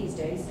trendy these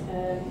days.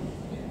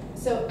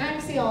 So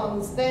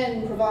axions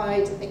then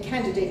provide a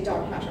candidate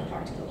dark matter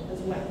particle as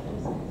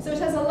well. So it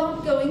has a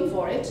lot going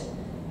for it,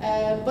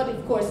 but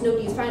of course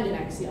nobody's found an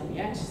axion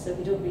yet, so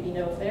we don't really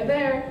know if they're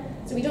there.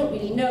 So we don't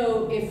really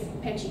know if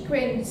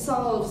Peccei-Quinn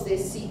solves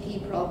this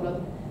CP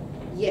problem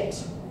yet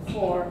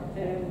for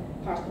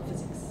particle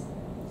physics.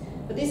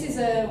 But this is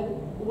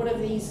one of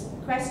these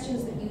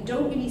questions that you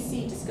don't really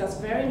see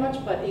discussed very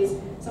much, but is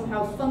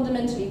somehow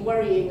fundamentally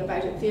worrying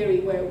about a theory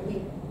where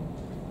we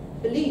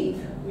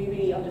believe we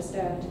really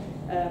understand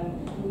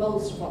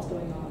most of what's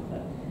going on,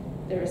 but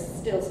there are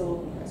still some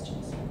open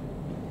questions.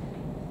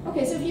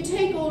 Okay, so if you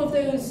take all of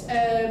those,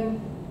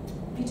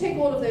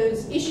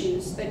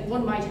 issues that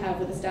one might have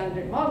with a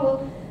standard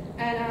model,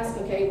 and ask,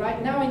 okay,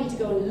 right now I need to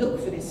go and look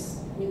for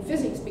this new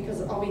physics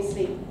because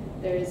obviously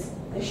there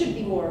should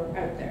be more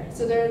out there.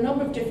 So there are a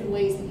number of different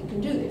ways that you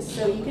can do this.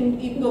 So you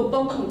can go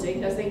bump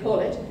hunting, as they call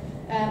it,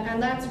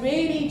 and that's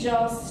really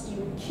just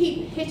you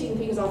keep hitting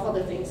things off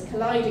other things,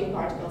 colliding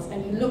particles,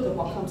 and you look at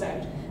what comes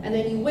out. And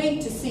then you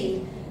wait to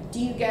see, do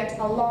you get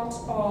a lot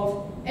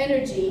of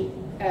energy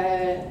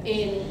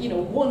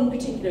in one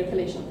particular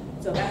collision?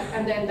 So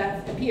and then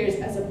that appears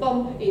as a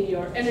bump in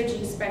your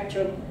energy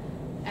spectrum,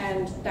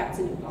 and that's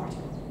a new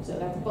particle. So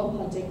that's bump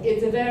hunting.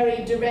 It's a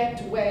very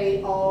direct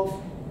way of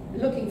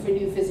looking for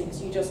new physics.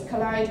 You just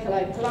collide,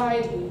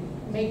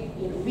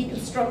 you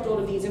reconstruct all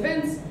of these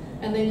events,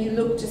 and then you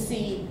look to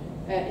see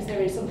is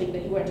there something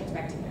that you weren't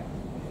expecting there.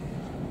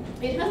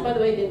 It has, by the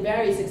way, been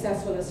very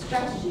successful as a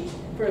strategy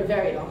for a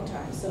very long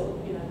time, so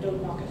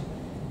don't knock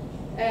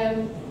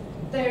it.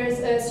 There's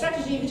a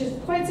strategy which is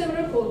quite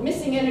similar called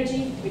missing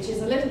energy, which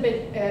is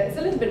it's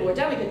a little bit more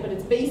delicate, but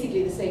it's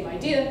basically the same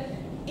idea.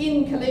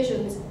 In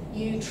collisions,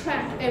 you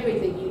track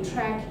everything. You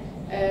track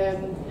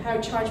how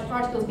charged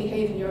particles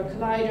behave in your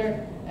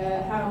collider,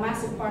 how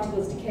massive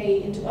particles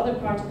decay into other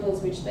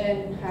particles, which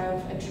then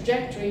have a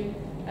trajectory,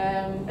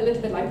 a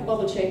little bit like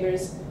bubble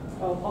chambers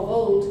of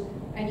old.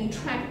 And you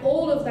track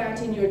all of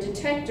that in your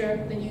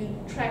detector, then you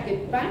track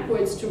it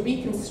backwards to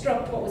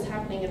reconstruct what was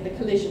happening at the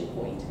collision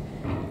point.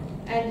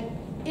 And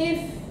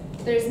if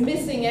there's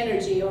missing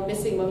energy or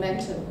missing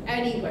momentum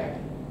anywhere,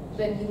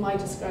 then you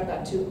might ascribe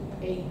that to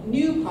a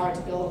new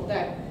particle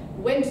that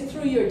went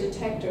through your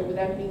detector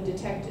without being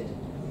detected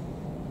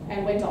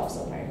and went off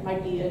somewhere. It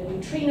might be a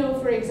neutrino,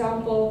 for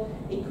example.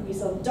 It could be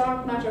some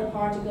dark matter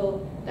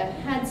particle that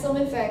had some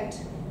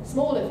effect,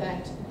 small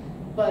effect,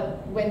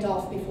 but went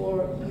off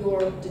before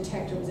your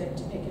detector was able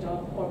to pick it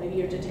up, or maybe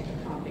your detector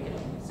can't pick it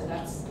up. So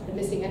that's the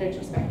missing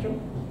energy spectrum.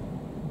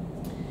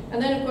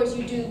 And then, of course,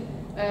 you do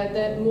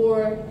the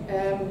more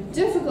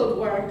difficult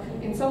work,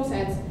 in some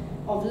sense,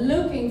 of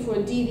looking for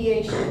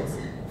deviations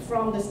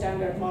from the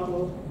standard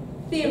model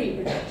theory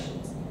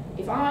projections.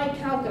 If I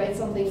calculate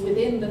something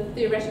within the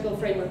theoretical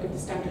framework of the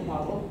standard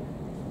model,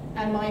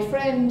 and my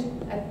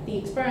friend at the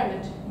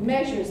experiment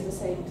measures the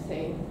same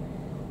thing,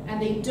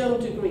 and they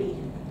don't agree,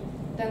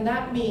 then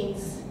that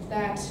means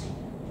that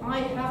I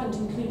haven't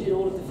included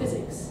all of the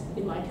physics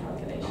in my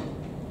calculation.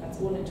 That's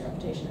one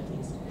interpretation at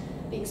least.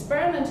 The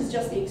experiment is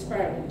just the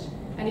experiment,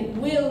 and it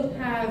will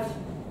have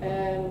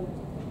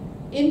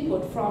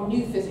input from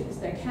new physics.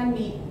 There can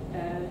be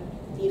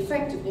the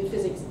effect of new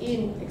physics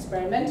in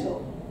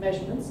experimental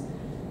measurements,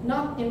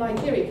 not in my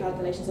theory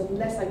calculations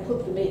unless I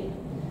put them in.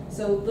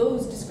 So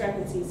those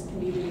discrepancies can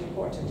be really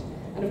important.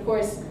 And of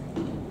course,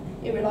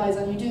 it relies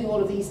on you doing all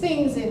of these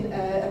things in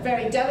a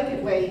very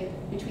delicate way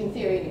between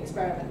theory and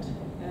experiment.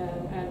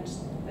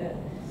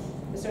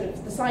 sort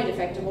of the side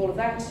effect of all of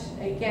that,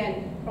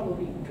 again,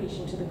 probably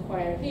preaching to the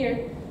choir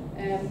here,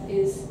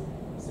 is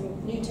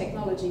some new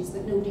technologies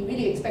that nobody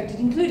really expected,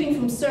 including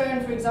from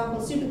CERN, for example,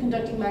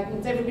 superconducting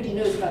magnets. Everybody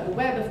knows about the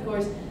Webb, of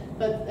course,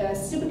 but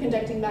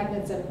superconducting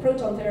magnets and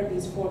proton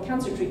therapies for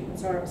cancer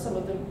treatments are some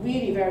of the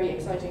really very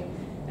exciting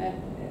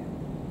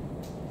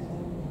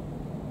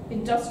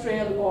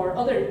industrial or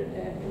other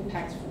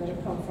impacts that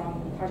have come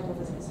from particle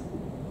physics.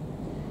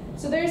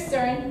 So there's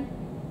CERN,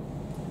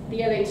 the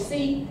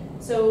LHC.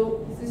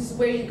 So this is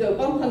where you go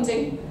bump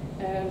hunting,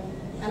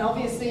 and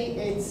obviously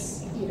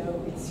it's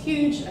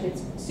huge and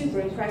it's super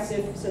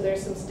impressive. So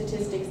there's some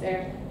statistics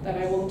there that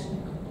I won't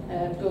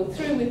go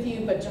through with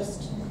you, but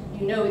just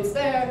it's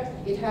there.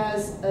 It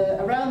has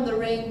around the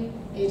ring.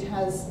 It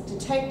has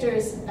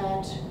detectors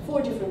at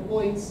 4 different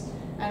points,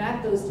 and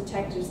at those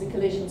detectors the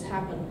collisions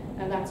happen,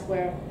 and that's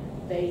where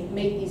they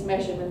make these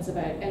measurements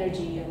about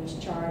energy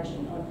and charge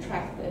and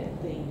track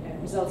the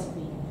results of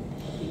the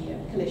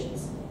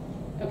collisions.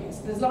 Okay,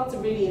 so there's lots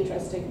of really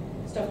interesting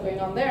stuff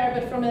going on there,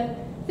 but from a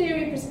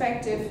theory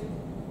perspective,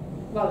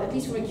 well, at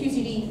least from a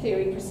QCD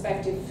theory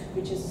perspective,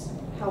 which is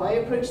how I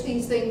approach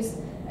these things,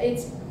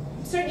 it's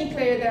certainly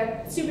clear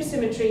that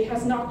supersymmetry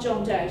has not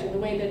jumped out in the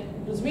way that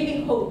it was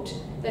really hoped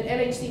that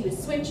LHC would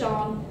switch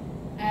on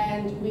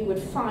and we would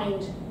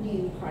find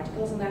new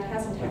particles, and that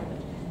hasn't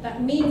happened.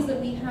 That means that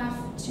we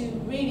have to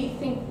really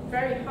think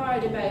very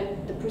hard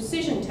about the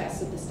precision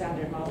tests of the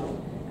standard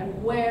model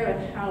and where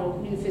and how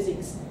new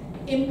physics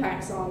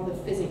impacts on the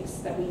physics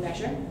that we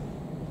measure.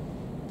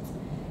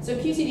 So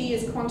QCD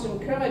is quantum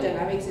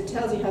chromodynamics. It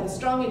tells you how the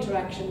strong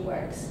interaction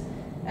works.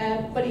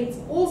 But it's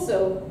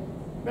also,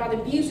 rather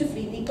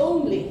beautifully, the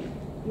only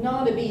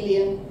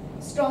non-abelian,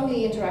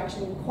 strongly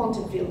interaction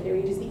quantum field theory.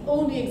 It is the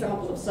only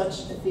example of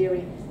such a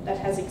theory that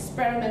has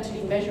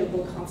experimentally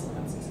measurable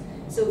consequences.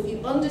 So if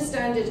you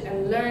understand it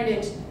and learn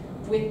it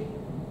with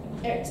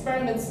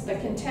experiments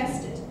that can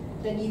test it,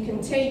 then you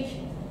can take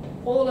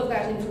all of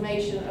that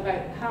information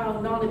about how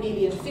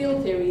non-abelian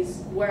field theories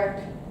work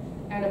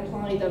and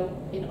apply them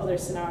in other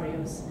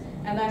scenarios.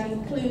 And that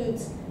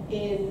includes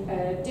in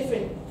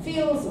different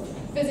fields of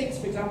physics,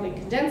 for example, in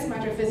condensed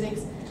matter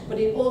physics, but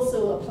it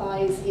also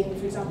applies in,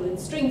 for example, in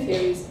string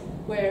theories,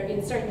 where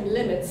in certain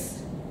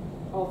limits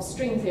of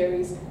string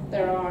theories,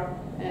 there are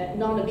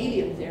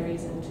non-abelian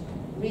theories, and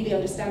really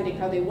understanding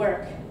how they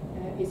work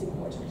is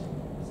important.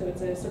 So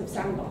it's a sort of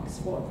sandbox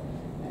for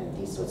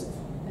these sorts of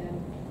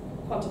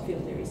quantum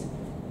field theories.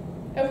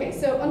 Okay,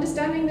 so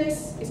understanding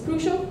this is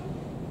crucial.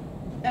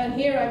 And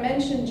here I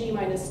mentioned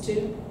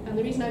G-2, and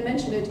the reason I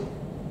mentioned it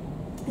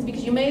is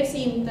because you may have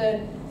seen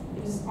it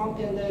was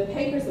in the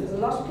papers, there was a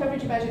lot of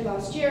coverage about it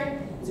last year.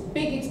 It was a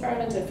big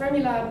experiment at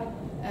Fermilab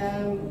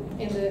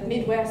in the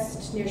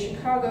Midwest near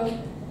Chicago.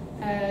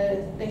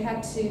 They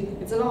had to,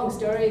 it's a long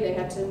story, they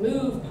had to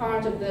move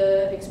part of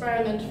the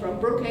experiment from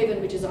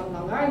Brookhaven, which is on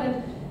Long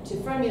Island, to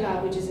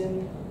Fermilab, which is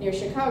near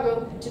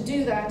Chicago. To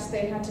do that,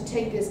 they had to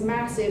take this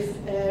massive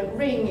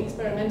ring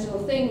experimental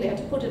thing, they had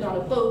to put it on a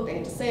boat, they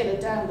had to sail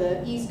it down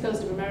the east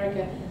coast of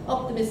America,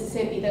 up the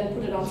Mississippi, then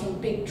put it on some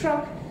big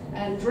truck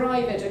and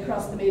drive it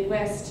across the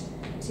Midwest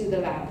to the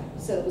lab.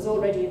 So it was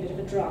already a bit of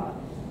a drama.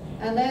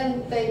 And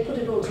then they put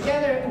it all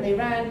together and they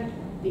ran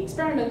the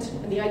experiment,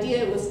 and the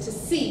idea was to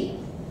see,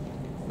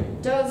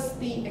 does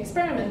the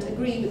experiment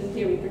agree with the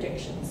theory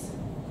predictions?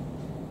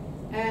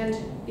 And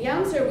the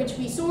answer, which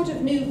we sort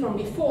of knew from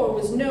before,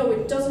 was no,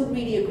 it doesn't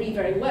really agree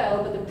very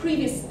well, but the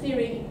previous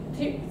the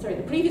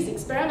previous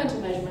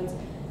experimental measurements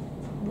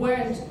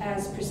weren't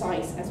as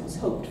precise as was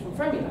hoped from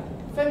Fermilab.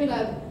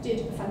 Fermilab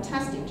did a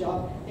fantastic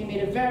job. They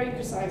made a very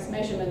precise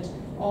measurement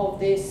of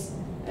this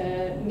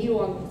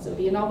muon, so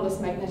the anomalous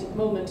magnetic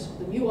moment,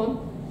 the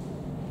muon.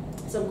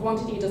 Some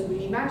quantity doesn't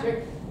really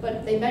matter,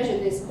 but they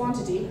measured this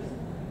quantity,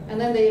 and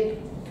then they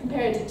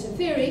compared it to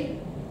theory,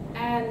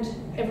 and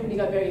everybody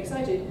got very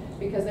excited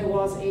because there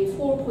was a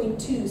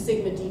 4.2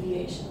 sigma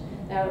deviation.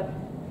 Now,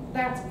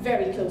 that's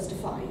very close to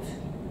 5,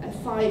 and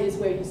 5 is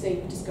where you say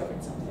you've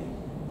discovered something.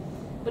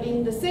 But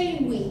in the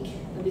same week,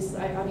 and this,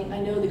 I mean,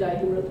 I know the guy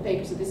who wrote the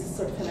paper, so this is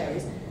sort of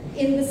hilarious.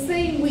 In the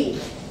same week,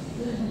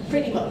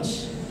 pretty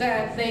much,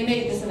 that they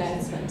made this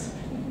announcement,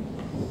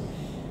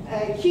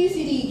 a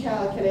QCD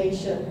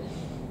calculation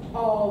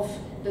for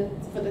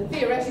the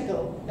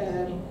theoretical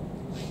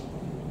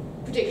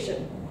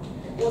prediction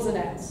was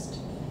announced.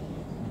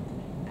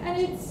 And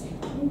it's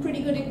in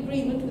pretty good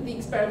agreement with the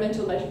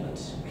experimental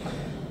measurement.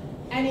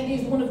 And it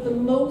is one of the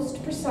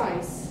most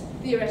precise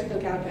theoretical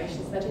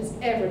calculations that has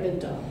ever been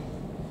done.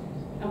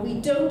 And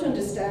we don't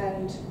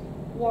understand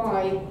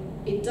why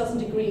it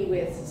doesn't agree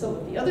with some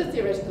of the other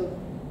theoretical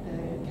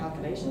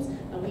calculations,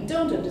 and we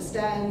don't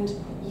understand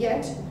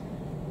yet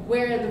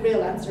where the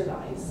real answer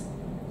lies.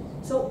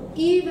 So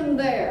even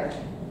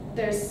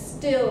there's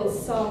still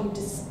some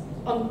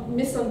not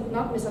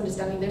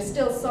misunderstanding, there's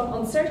still some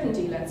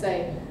uncertainty, let's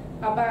say,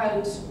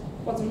 about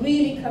what's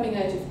really coming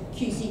out of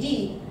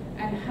QCD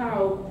and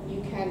how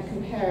you can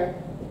compare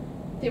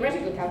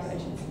theoretical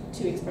calculations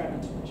to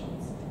experimental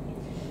measurements.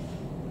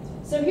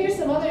 So here's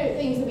some other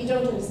things that we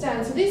don't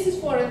understand. So this is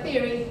for a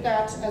theory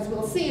that, as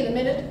we'll see in a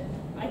minute,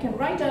 I can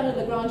write down a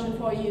Lagrangian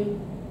for you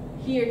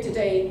here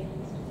today.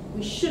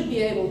 We should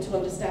be able to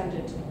understand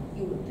it,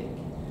 you would think.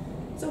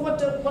 So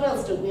what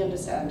else don't we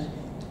understand?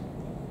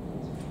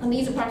 And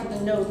these are part of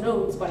the known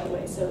nodes, by the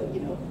way, so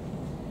you know.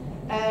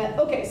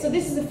 Okay, so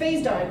this is a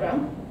phase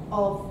diagram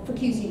for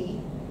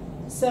QCD.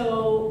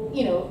 So,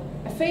 you know,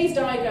 a phase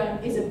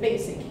diagram is a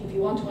basic if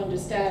you want to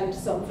understand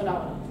some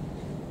phenomena.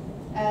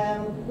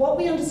 What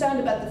we understand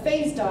about the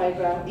phase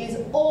diagram is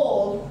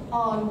all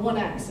on one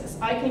axis.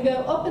 I can go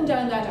up and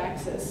down that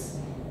axis.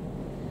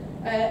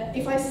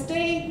 If I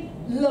stay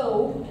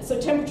low, so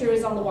temperature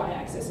is on the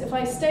y-axis. If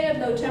I stay at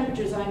low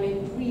temperatures, I'm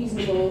in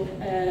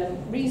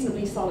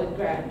reasonably solid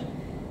ground.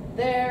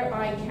 There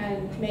I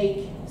can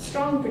make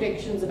strong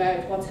predictions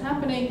about what's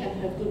happening and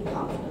have good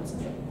confidence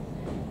in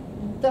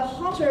them. The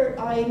hotter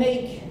I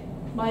make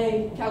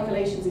my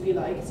calculations, if you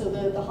like, so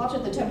the hotter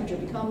the temperature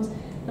becomes,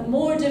 the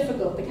more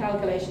difficult the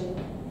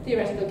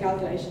theoretical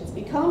calculations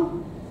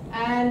become.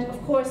 And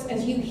of course,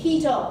 as you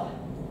heat up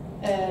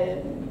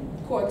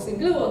quarks and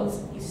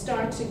gluons, you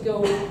start to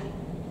go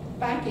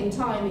back in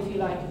time, if you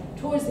like,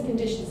 towards the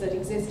conditions that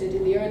existed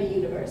in the early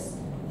universe,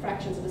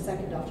 fractions of a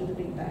second after the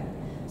Big Bang.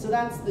 So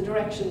that's the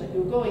direction that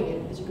you're going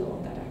in as you go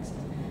up that axis.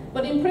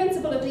 But in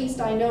principle, at least,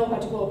 I know how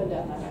to go up and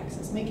down that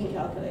axis, making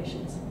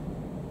calculations.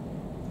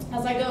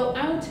 As I go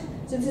out,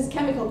 so this is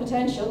chemical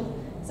potential,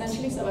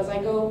 essentially, so as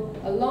I go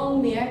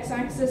along the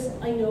x-axis,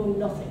 I know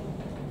nothing,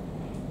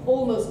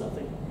 almost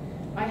nothing.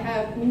 I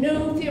have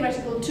no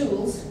theoretical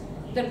tools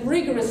that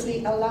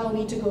rigorously allow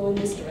me to go in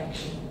this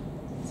direction.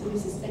 So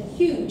this is a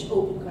huge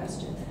open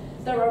question.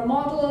 There are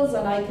models,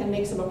 and I can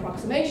make some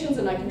approximations,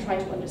 and I can try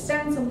to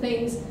understand some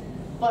things,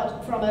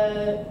 but from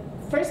a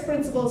first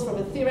principles, from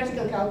a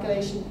theoretical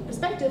calculation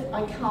perspective,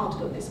 I can't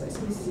go this way,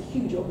 so this is a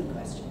huge open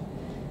question.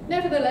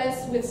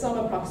 Nevertheless, with some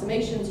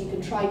approximations, you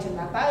can try to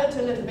map out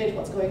a little bit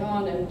what's going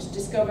on and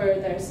discover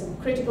there's some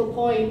critical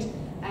point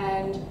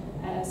and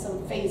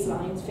some phase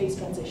lines, phase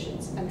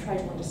transitions, and try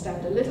to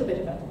understand a little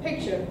bit about the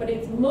picture, but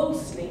it's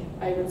mostly,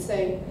 I would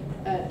say,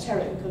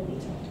 terra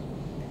incognita.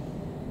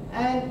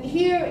 And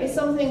here is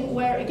something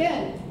where,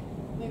 again,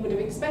 we would have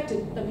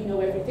expected that we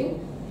know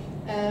everything.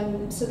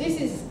 So this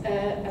is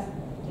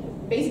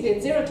basically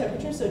at zero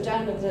temperature, so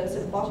down at the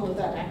sort of bottom of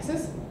that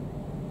axis.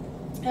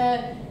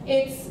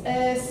 It's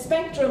a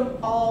spectrum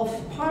of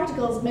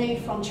particles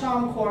made from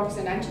charm quarks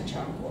and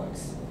anti-charm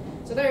quarks.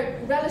 So they're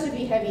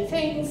relatively heavy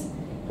things.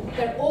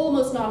 They're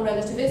almost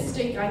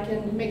non-relativistic. I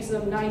can make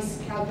some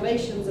nice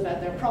calculations about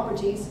their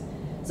properties.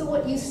 So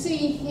what you see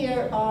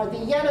here are the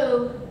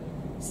yellow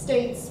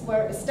states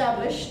were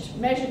established,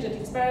 measured at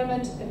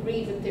experiment,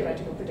 agreed with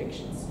theoretical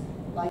predictions.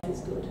 Life is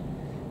good.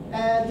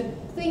 The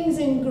things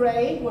in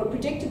grey were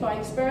predicted by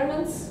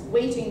experiments,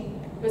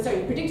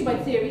 predicted by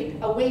theory,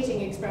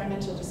 awaiting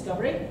experimental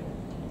discovery.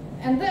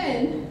 And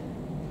then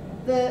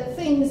the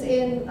things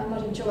in, I'm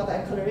not even sure what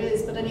that colour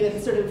is, but anyway, the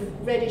sort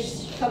of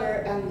reddish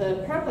colour and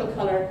the purple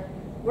colour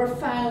were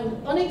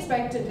found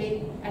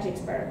unexpectedly at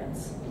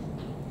experiments.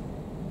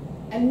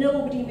 And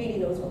nobody really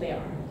knows what they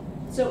are.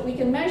 So we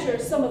can measure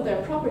some of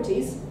their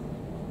properties.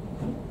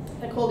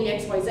 They're called the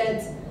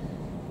XYZs.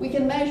 We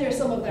can measure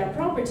some of their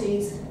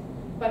properties,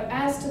 but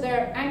as to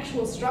their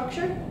actual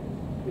structure,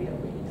 we don't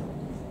really know.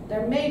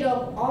 They're made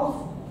up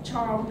of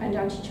charm and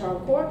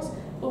anti-charm quarks,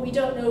 but we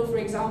don't know, for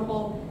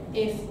example,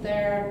 if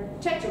they're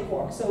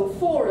tetraquarks, so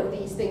 4 of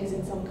these things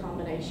in some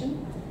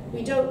combination.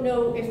 We don't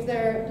know if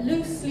they're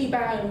loosely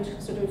bound,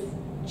 sort of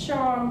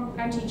charm,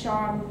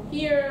 anti-charm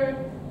here,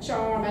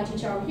 charm,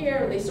 anti-charm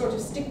here, or they sort of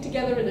stick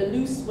together in a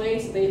loose way,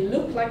 so they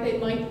look like they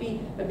might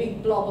be a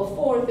big blob of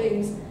 4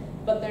 things,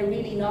 but they're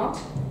really not.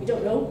 We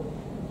don't know.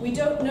 We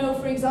don't know,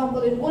 for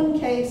example, in one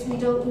case, we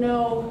don't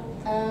know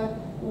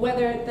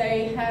whether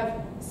they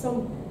have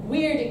some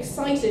weird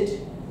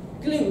excited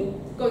glue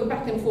going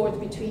back and forth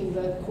between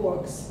the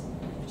quarks,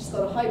 which is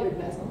called a hybrid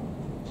meson.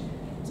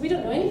 So we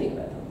don't know anything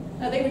about them.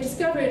 Now they were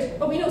discovered,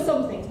 well, we know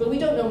some things, but we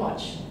don't know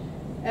much.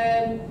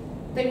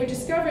 They were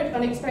discovered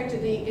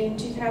unexpectedly in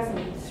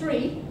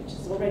 2003, which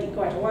is already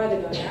quite a while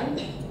ago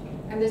now,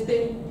 and there's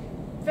been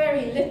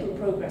very little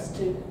progress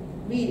to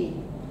really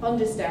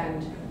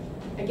understand.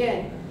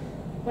 Again,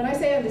 when I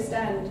say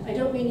understand, I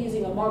don't mean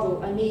using a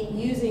model, I mean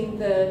using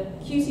the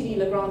QCD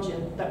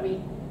Lagrangian that we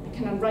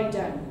can write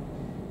down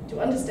to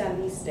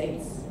understand these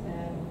states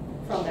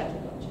from that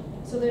Lagrangian.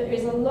 So there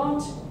is a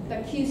lot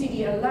that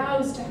QCD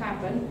allows to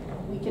happen.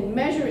 We can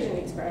measure it in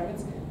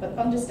experiments, but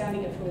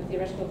understanding it from a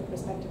theoretical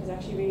perspective is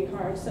actually really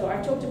hard. So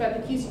I've talked about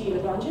the QCD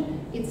Lagrangian.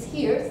 It's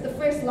here, it's the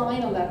first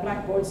line on that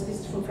blackboard, so this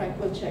is from Frank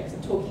Wilczek's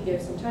talk he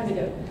gave some time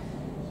ago.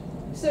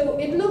 So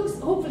it looks,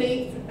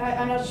 hopefully,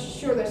 I'm not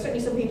sure, there's certainly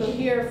some people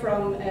here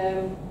from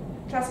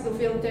classical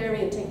field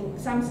theory and taking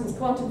Samson's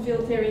quantum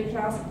field theory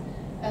class.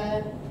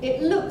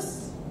 It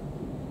looks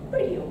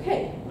pretty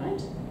okay,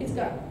 right? It's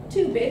got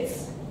 2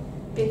 bits.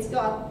 It's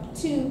got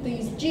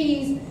these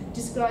G's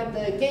describe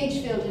the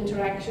gauge field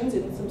interactions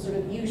in some sort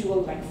of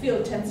usual like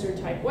field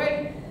tensor type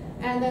way.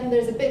 And then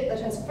there's a bit that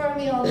has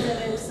fermions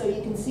in it, so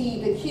you can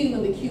see the Q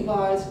and the Q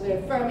bars,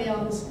 they're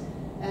fermions,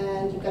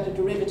 and you've got a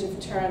derivative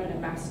term and a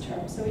mass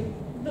term. So it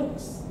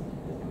looks,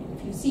 I mean,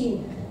 if you've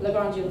seen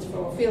Lagrangians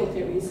for field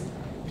theories,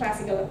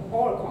 classical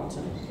or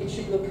quantum, it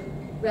should look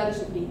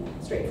relatively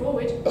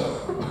straightforward.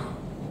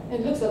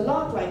 It looks a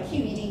lot like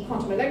QED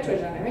quantum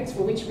electrodynamics,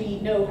 for which we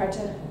know how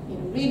to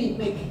really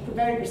make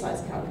very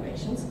precise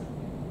calculations.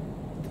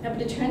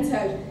 But it turns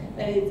out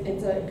that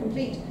it's a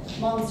complete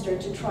monster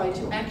to try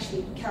to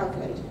actually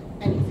calculate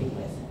anything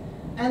with.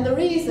 And the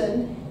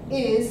reason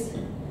is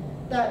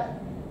that,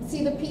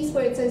 see the piece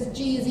where it says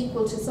G is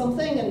equal to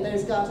something, and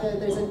there's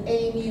an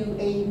A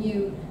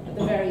mu at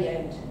the very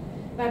end.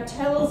 That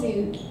tells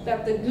you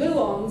that the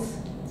gluons,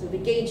 so the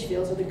gauge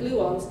fields or the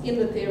gluons in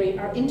the theory,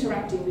 are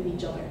interacting with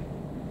each other.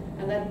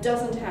 And that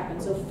doesn't happen.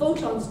 So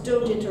photons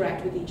don't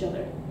interact with each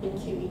other in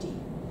QED.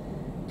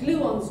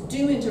 Gluons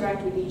do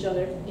interact with each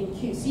other in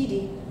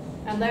QCD,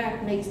 and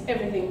that makes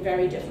everything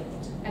very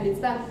difficult. And it's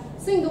that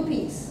single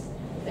piece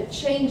that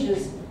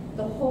changes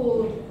the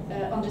whole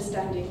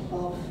understanding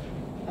of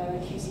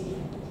QCD.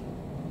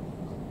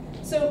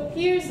 So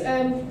here's,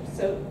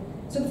 so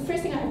the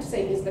first thing I have to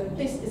say is that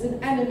this is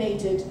an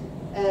animated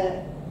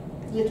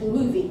little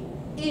movie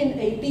in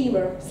a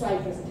Beamer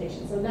slide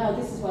presentation. So now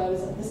this is why I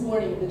was, this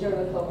morning in the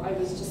Journal Club, I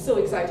was just so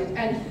excited.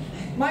 And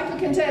Michael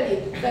can tell you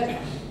that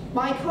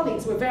my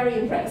colleagues were very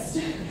impressed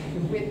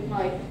with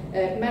my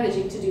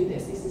managing to do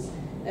this.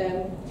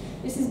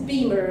 This is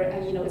Beamer,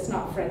 and it's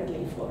not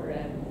friendly for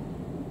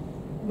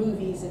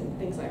movies and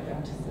things like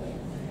that.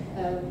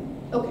 So,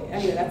 okay,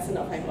 anyway, that's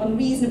enough. I'm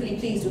unreasonably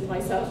pleased with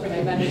myself when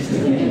I managed to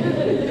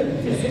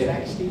this could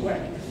actually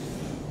work.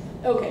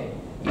 Okay.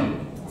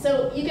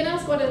 So you can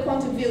ask what a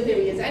quantum field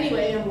theory is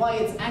anyway, and why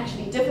it's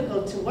actually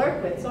difficult to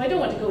work with. So I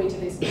don't want to go into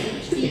this in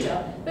much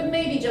detail, but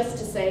maybe just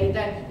to say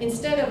that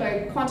instead of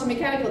a quantum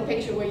mechanical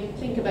picture where you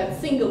think about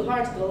single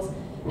particles,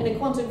 in a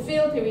quantum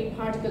field theory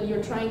particle,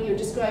 you're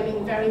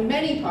describing very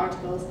many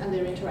particles and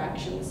their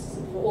interactions, sort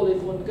of all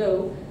in one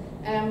go.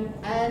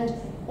 And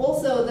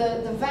also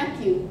the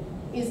vacuum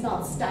is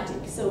not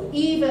static. So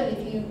even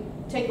if you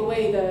take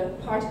away the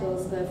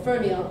particles, the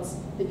fermions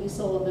that you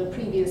saw on the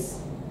previous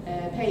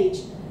page,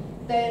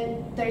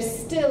 then they're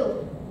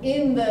still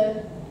in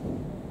the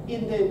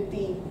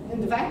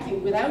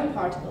vacuum without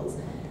particles.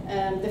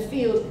 The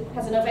field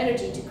has enough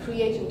energy to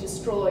create and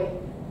destroy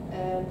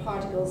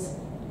particles,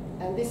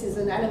 and this is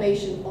an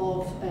animation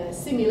of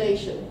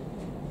simulation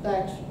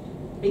that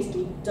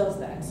basically does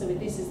that. So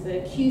this is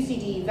the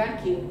QCD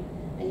vacuum,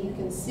 and you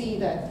can see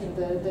that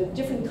the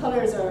different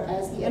colors are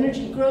as the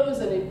energy grows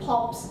and it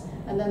pops,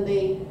 and then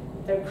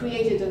they're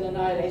created and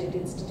annihilated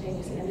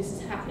instantaneously, and this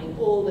is happening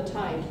all the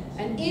time.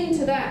 And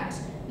into that,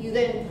 you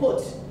then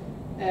put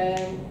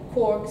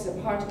quarks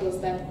and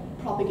particles that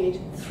propagate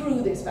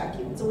through this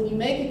vacuum. So when you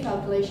make a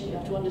calculation, you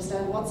have to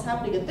understand what's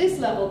happening at this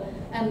level,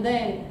 and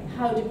then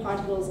how do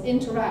particles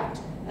interact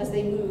as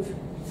they move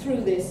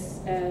through this,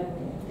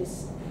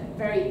 this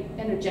very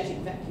energetic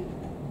vacuum.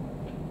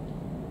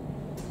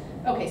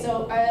 Okay,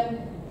 so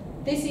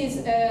this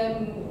is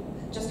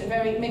just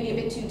maybe a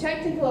bit too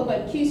technical,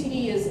 but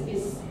QCD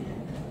is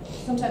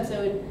sometimes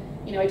so.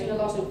 I do a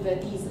lot of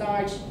these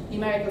large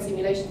numerical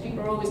simulations. People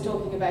are always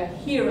talking about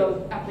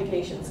hero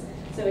applications.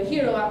 So a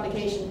hero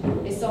application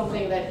is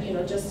something that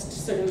just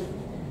sort of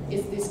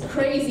is this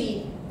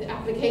crazy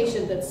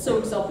application that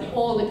soaks up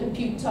all the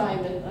compute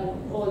time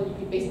and all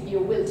basically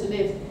your will to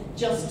live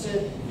just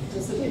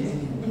to sort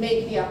of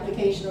make the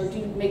application or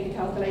make the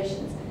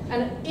calculations.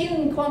 And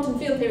in quantum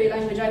field theory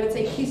language, I would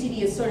say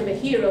QCD is sort of a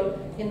hero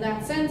in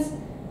that sense,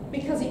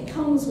 because it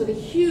comes with a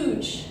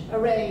huge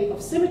array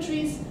of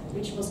symmetries,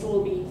 which must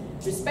all be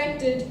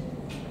respected.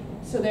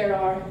 So there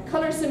are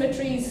color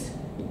symmetries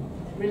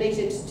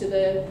related to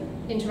the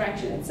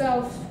interaction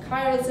itself,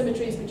 chiral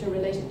symmetries, which are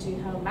related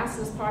to how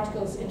massless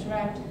particles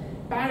interact,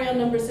 baryon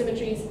number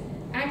symmetries,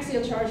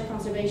 axial charge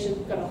conservation.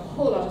 We've got a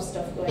whole lot of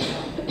stuff going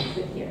on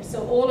with here.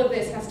 So all of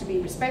this has to be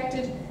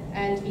respected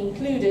and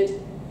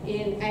included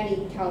in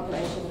any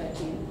calculation that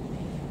you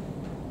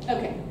make.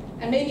 Okay.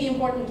 And maybe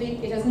importantly,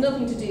 it has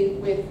nothing to do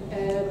with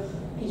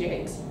Peter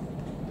Higgs.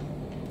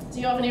 So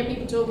you often hear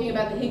people talking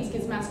about the Higgs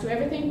gives mass to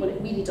everything. Well,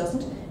 it really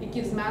doesn't. It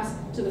gives mass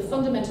to the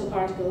fundamental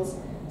particles,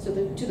 so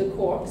to the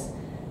quarks,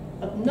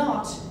 but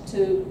not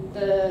to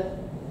the,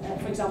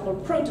 for example,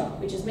 proton,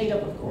 which is made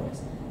up of quarks.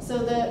 So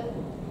the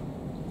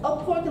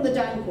up quark and the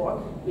down quark,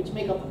 which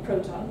make up a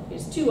proton,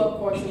 there's two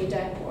up quarks and a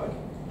down quark.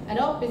 And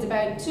up is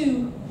about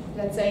 2,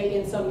 let's say,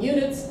 in some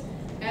units,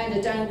 and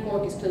a down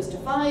quark is close to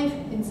 5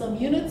 in some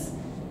units.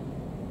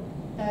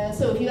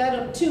 So if you add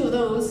up 2 of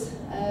those,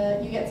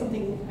 you get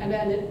something, and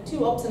then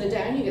 2 ups and a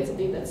down, you get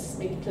something that's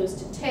maybe close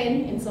to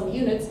 10 in some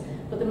units,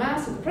 but the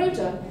mass of the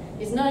proton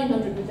is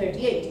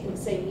 938 in the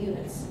same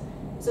units.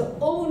 So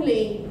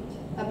only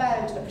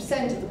about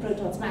 1% of the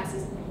proton's mass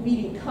is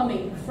really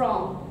coming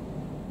from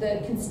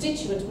the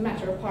constituent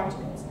matter of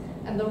particles.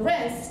 And the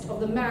rest of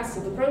the mass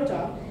of the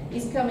proton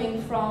is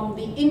coming from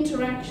the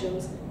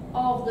interactions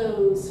of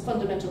those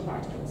fundamental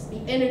particles,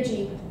 the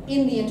energy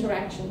in the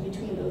interaction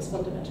between those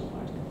fundamental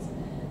particles.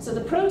 So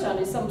the proton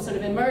is some sort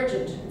of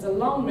emergent, it's a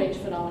long-range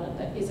phenomenon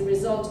that is a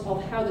result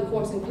of how the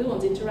quarks and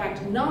gluons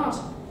interact, not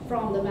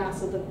from the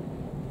mass of the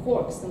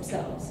quarks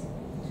themselves.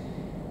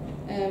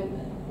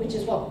 Which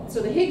is what,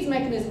 so the Higgs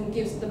mechanism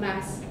gives the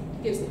mass,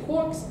 gives the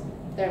quarks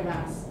their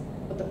mass,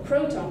 but the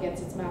proton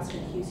gets its mass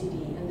from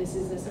QCD, and this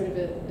is a sort of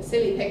a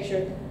silly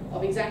picture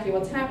of exactly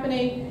what's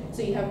happening.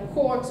 So you have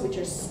quarks which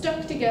are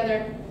stuck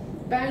together,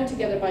 bound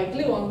together by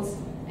gluons,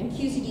 and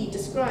QCD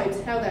describes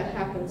how that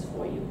happens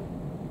for you.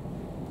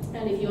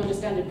 And if you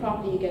understand it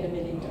properly, you get $1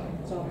 million.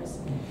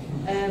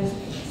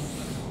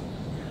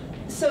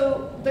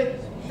 So the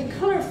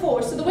color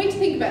force, so the way to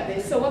think about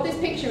this, so what this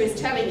picture is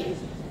telling you,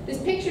 this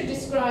picture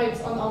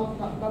describes,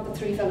 not the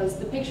three fellows,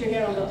 the picture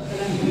here on the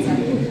left-hand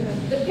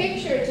side, the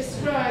picture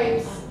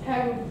describes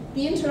how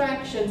the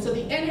interaction, so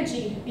the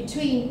energy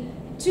between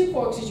two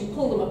quarks as you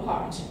pull them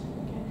apart.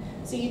 Okay?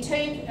 So you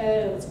take,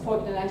 it's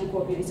quark and an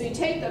anti-quark really, so you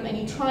take them and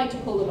you try to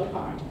pull them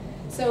apart.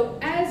 So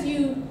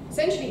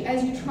essentially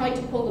as you try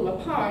to pull them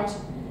apart,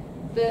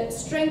 the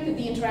strength of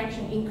the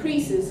interaction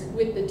increases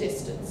with the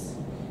distance.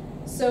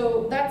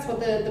 So that's what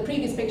the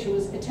previous picture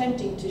was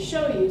attempting to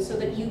show you, so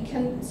that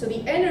so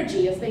the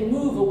energy as they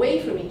move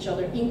away from each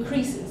other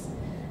increases.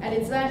 And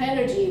it's that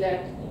energy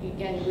that,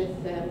 again,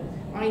 with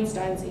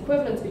Einstein's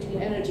equivalence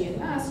between energy and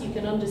mass, you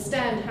can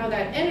understand how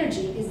that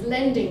energy is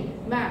lending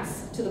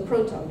mass to the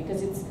proton,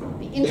 because it's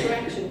the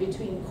interaction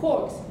between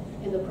quarks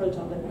in the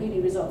proton that really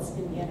results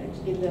in the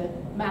energy, in the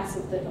mass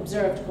of the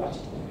observed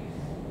quantity.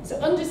 So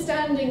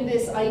understanding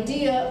this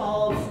idea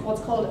of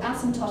what's called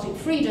asymptotic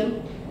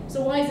freedom.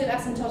 So why is it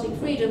asymptotic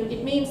freedom?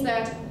 It means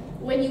that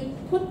when you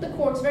put the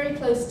quarks very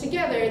close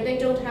together, they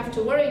don't have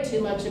to worry too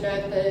much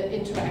about the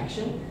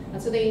interaction,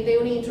 and so they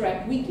only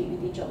interact weakly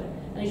with each other.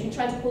 And as you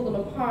try to pull them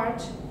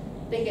apart,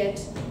 they get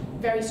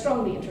very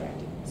strongly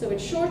interacting. So at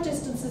short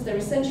distances, they're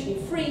essentially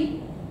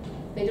free,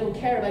 they don't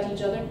care about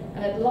each other,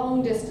 and at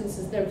long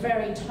distances, they're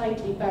very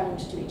tightly bound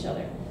to each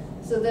other.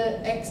 So the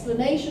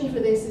explanation for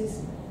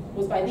this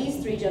was by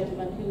these three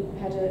gentlemen who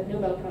had a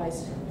Nobel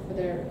Prize for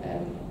their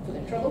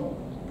trouble.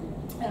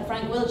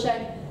 Frank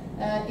Wilczek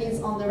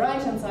is on the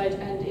right-hand side,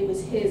 and it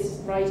was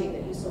his writing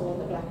that you saw on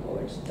the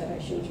blackboard that I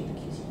showed you, the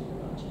QCD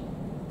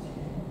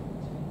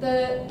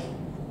Lagrangian.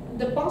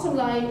 The bottom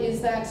line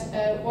is that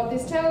what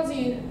this tells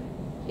you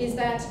is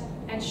that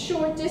at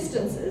short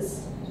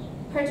distances,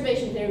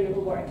 perturbation theory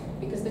will work,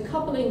 because the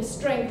coupling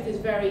strength is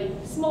very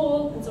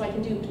small, and so I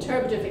can do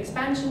perturbative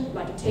expansion,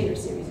 like a Taylor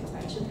series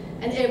expansion,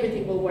 and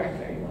everything will work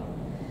very well.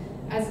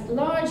 As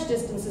large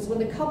distances, when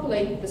the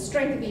coupling, the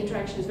strength of the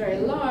interaction is very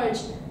large,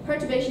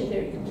 perturbation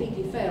theory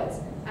completely fails.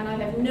 And I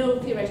have no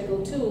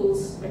theoretical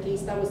tools, or at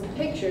least that was the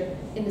picture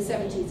in the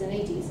 70s and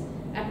 80s,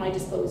 at my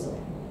disposal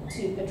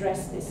to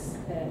address this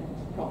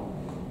problem.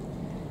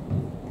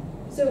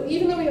 So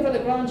even though we have a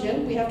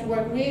Lagrangian, we have to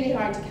work really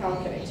hard to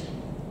calculate.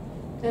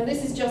 And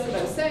this is just what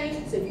I was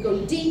saying. So if you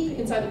go deep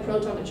inside the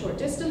proton at short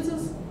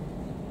distances,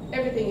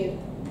 everything is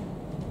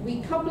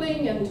weak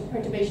coupling, and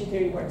perturbation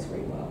theory works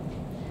very well.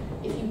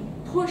 If you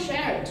push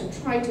out and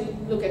try to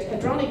look at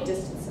hadronic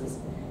distances,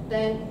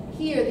 then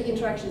here the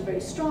interaction is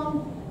very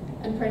strong,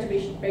 and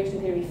perturbation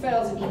theory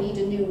fails, and you need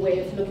a new way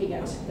of looking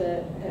at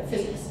the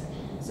physics.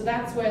 So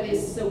that's where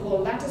this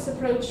so-called lattice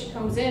approach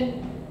comes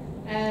in,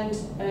 and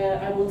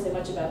I won't say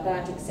much about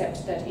that,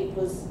 except that it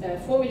was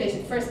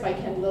formulated first by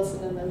Ken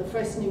Wilson, and then the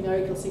first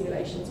numerical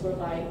simulations were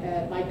by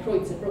Mike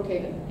Kreutz at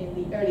Brookhaven in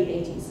the early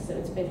 80s. So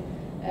it's been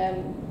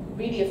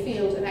really a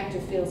field, an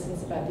active field,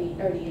 since about the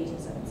early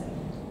 80s, I would say.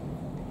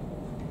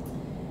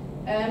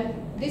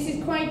 This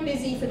is quite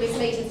busy for this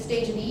latest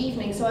stage of the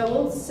evening, so I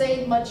won't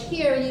say much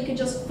here. You can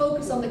just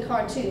focus on the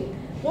cartoon.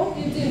 What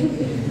you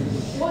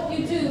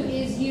do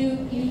is you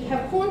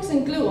have quarks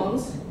and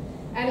gluons,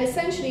 and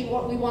essentially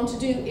what we want to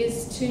do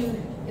is to,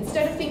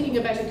 instead of thinking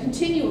about a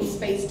continuum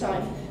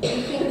space-time,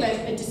 we think about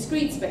a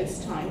discrete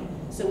space-time.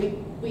 So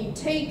we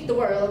take the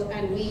world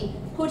and we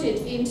put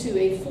it into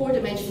a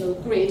four-dimensional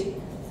grid.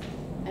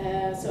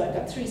 So I've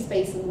got 3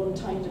 space and 1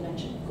 time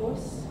dimension, of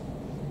course.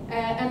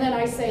 And then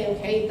I say,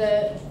 okay,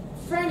 the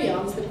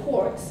fermions, the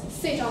quarks,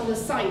 sit on the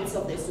sides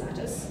of this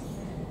lattice,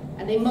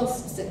 and they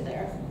must sit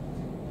there.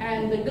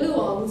 And the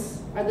gluons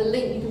are the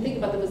link, you can think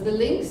about them as the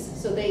links,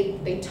 so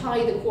they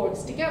tie the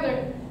quarks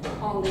together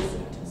on this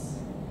lattice.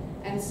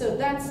 And so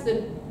that's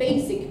the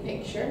basic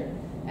picture.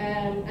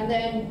 And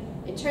then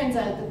it turns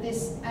out that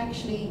this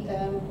actually,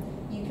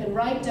 you can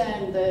write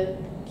down the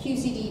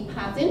QCD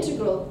path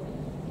integral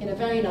in a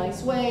very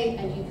nice way,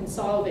 and you can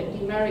solve it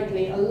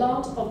numerically. A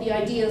lot of the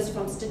ideas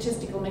from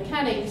statistical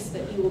mechanics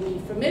that you will be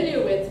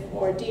familiar with,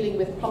 or dealing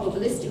with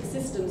probabilistic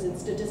systems in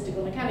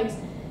statistical mechanics,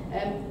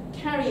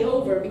 carry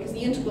over, because the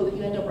integral that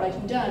you end up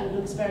writing down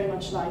looks very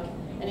much like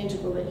an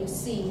integral that you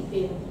see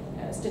in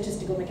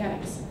statistical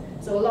mechanics.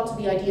 So a lot of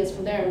the ideas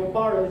from there were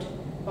borrowed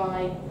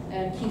by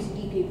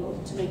QCD people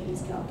to make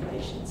these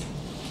calculations.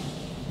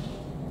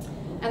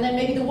 And then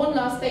maybe the one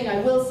last thing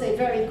I will say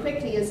very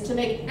quickly is, to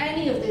make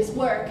any of this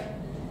work,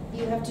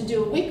 you have to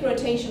do a Wick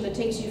rotation that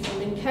takes you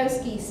from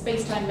Minkowski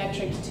spacetime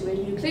metric to a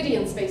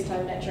Euclidean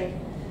spacetime metric,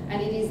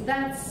 and it is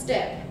that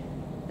step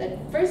that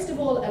first of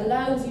all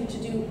allows you to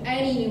do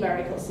any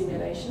numerical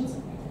simulations,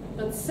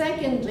 but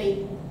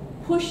secondly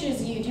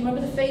pushes you, do you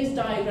remember the phase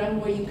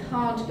diagram where you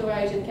can't go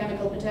out in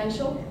chemical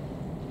potential?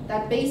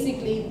 That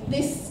basically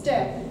this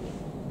step,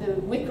 the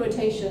Wick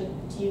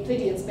rotation to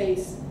Euclidean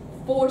space,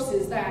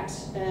 forces that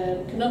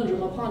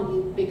conundrum upon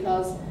you,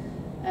 because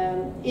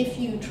if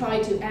you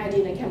try to add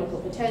in a chemical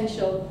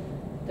potential,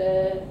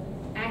 the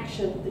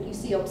action that you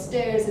see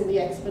upstairs in the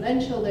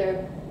exponential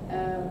there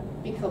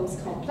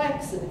becomes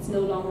complex, and it's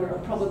no longer a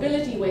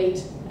probability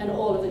weight, and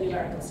all of the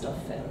numerical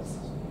stuff fails.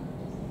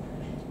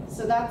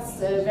 So that's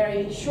a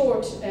very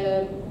short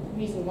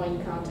reason why you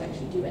can't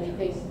actually do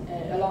anything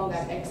along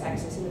that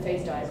x-axis in the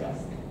phase diagram.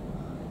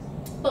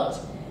 But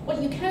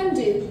what you can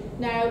do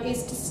now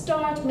is to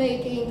start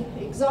making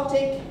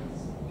exotic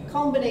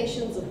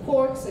combinations of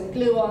quarks and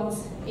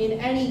gluons in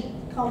any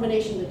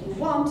combination that you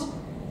want,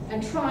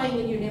 and trying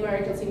in your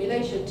numerical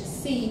simulation to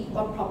see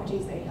what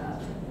properties they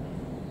have.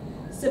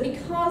 So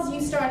because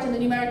you start in the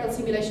numerical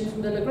simulation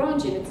from the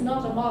Lagrangian, it's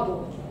not a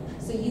model,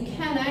 so you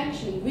can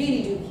actually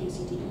really do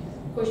QCD.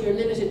 Of course, you're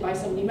limited by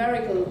some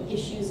numerical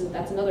issues, and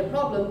that's another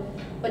problem,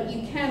 but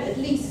you can at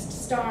least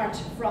start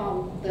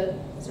from the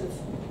sort of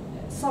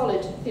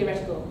solid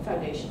theoretical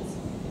foundations.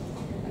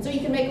 And so you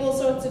can make all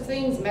sorts of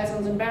things,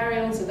 mesons and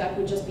baryons, so that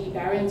would just be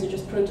baryons are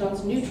just protons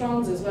and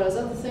neutrons, as well as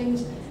other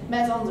things.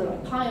 Mesons are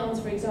like pions,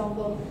 for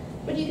example.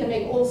 But you can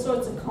make all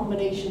sorts of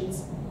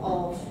combinations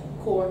of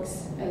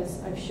quarks,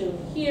 as I've shown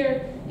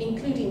here,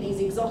 including these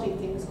exotic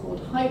things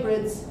called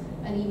hybrids,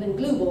 and even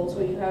glue balls,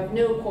 where you have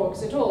no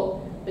quarks at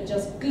all, but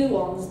just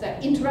gluons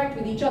that interact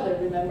with each other,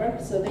 remember?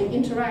 So they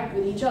interact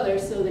with each other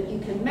so that you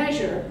can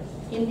measure,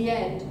 in the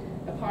end,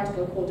 a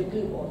particle called a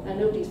glue ball. Now,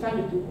 nobody's found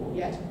a glue ball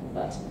yet,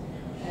 but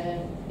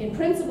in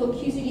principle,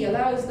 QCD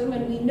allows them,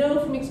 and we know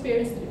from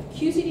experience that if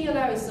QCD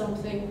allows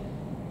something,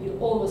 you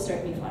almost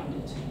certainly find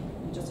it.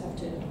 You just have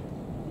to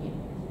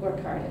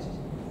work hard at it.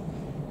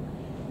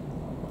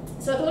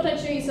 So I thought I'd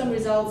show you some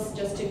results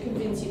just to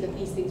convince you that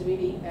these things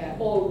really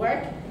all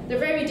work. They're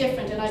very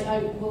different, and I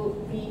will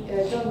be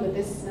done with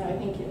this now, I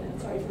think.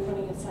 Sorry for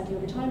running it slightly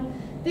over time.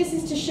 This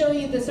is to show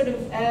you the sort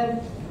of,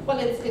 well,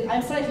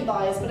 I'm slightly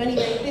biased, but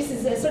anyway, this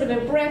is a sort of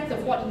a breadth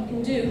of what you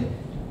can do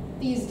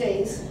these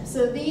days.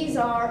 So these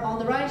are, on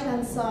the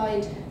right-hand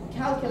side,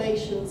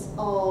 calculations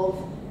of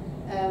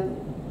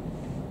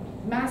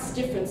mass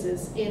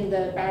differences in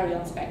the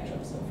baryon spectrum.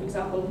 So, for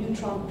example,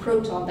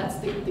 neutron-proton, that's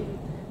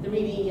the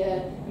really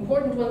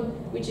important one,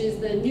 which is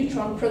the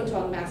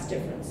neutron-proton mass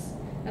difference.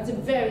 That's a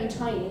very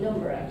tiny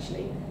number,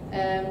 actually.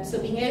 So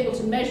being able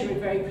to measure it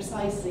very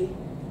precisely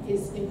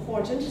is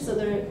important. So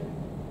the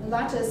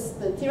lattice,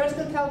 the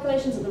theoretical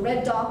calculations are the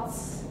red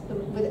dots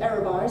with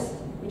error bars,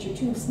 which are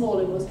too small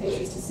in most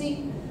cases to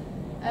see.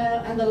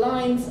 And the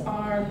lines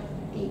are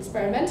the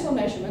experimental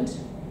measurement.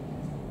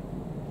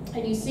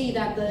 And you see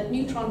that the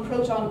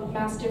neutron-proton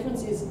mass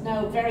difference is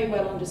now very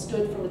well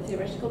understood from a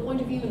theoretical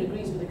point of view and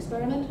agrees with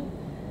experiment.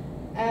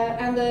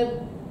 And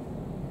the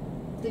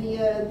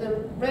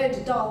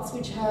red dots,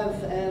 which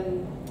have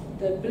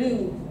the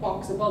blue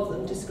box above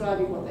them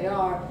describing what they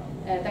are,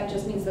 that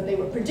just means that they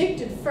were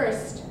predicted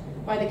first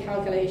by the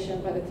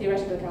calculation, by the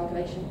theoretical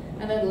calculation,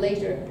 and then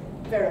later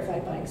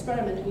verified by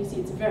experiment. And you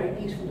see it's a very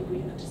beautiful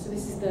agreement. So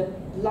this is the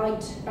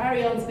light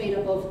baryons made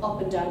up of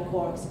up and down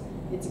quarks.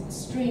 It's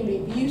extremely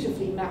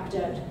beautifully mapped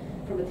out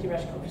from a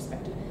theoretical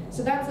perspective.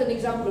 So that's an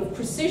example of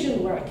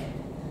precision work.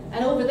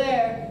 And over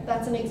there,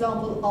 that's an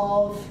example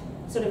of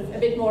sort of a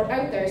bit more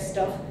out there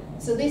stuff.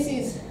 So this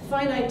is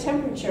finite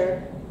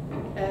temperature,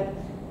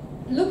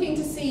 looking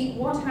to see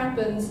what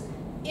happens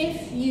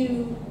if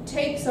you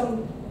take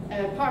some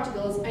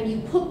particles and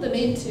you put them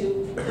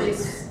into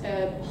this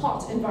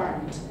hot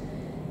environment.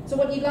 So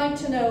what you'd like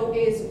to know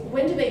is,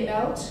 when do they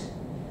melt?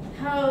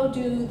 How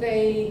do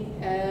they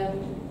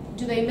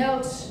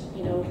melt,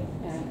 you know,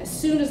 as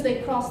soon as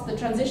they cross the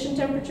transition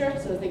temperature?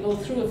 So if they go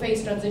through a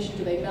phase transition,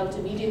 do they melt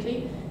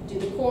immediately? Do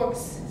the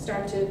quarks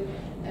start to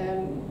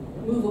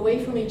move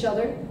away from each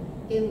other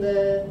in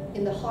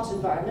the hot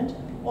environment?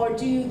 Or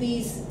do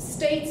these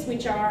states,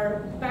 which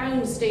are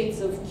bound states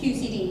of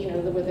QCD, you know,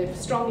 where they're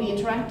strongly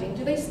interacting,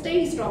 do they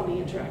stay strongly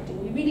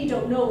interacting? We really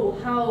don't know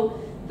how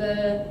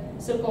the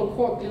so-called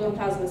quark-gluon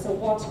plasma, so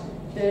what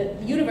the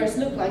universe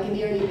looked like in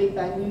the early Big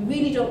Bang. We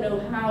really don't know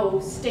how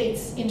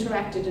states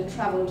interacted and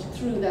traveled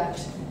through that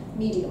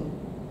medium.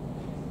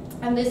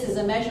 And this is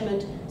a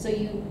measurement, so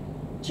you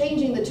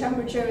changing the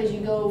temperature as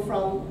you go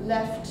from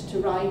left to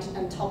right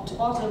and top to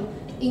bottom,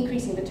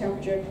 increasing the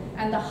temperature,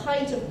 and the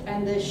height of,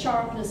 and the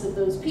sharpness of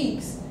those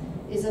peaks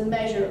is a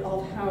measure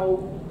of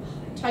how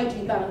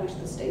tightly bound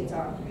the states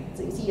are.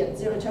 So you see at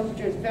zero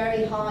temperature it's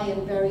very high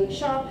and very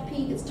sharp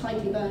peak, it's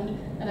tightly bound,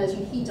 and as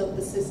you heat up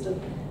the system,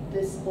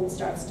 this all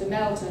starts to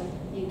melt, and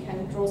you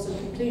can draw some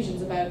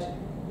conclusions about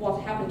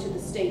what happened to the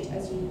state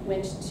as you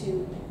went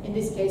to, in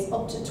this case,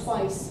 up to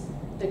twice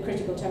the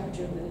critical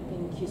temperature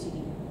in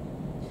QCD.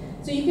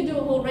 So you can do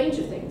a whole range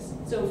of things.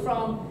 So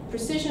from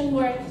precision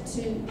work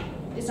to,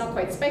 it's not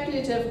quite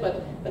speculative,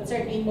 but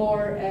certainly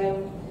more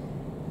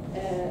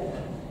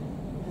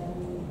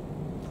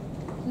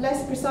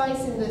less precise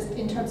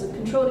in terms of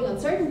controlling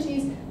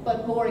uncertainties,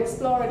 but more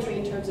exploratory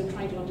in terms of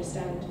trying to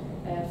understand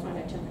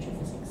finite temperature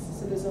physics.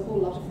 So there's a whole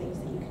lot of things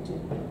that you can do.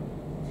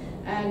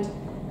 And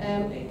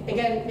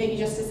again, maybe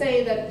just to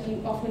say that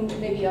you often,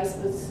 maybe I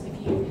suppose,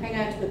 if you hang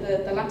out with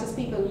the Lattice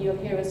people, you'll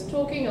hear us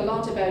talking a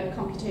lot about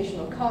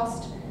computational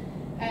cost.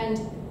 And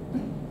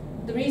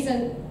the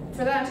reason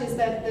for that is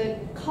that the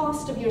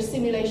cost of your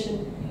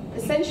simulation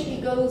essentially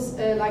goes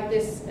like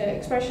this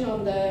expression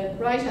on the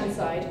right-hand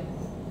side.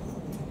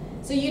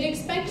 So you'd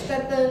expect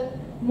that the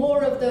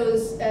more of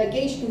those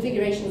gauge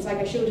configurations, like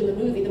I showed in the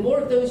movie, the more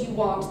of those you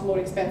want, the more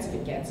expensive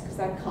it gets, because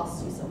that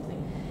costs you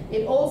something.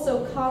 It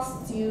also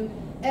costs you,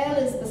 L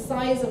is the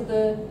size of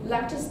the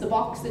lattice, the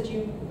box that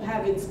you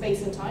have in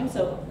space and time.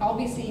 So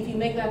obviously if you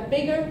make that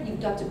bigger,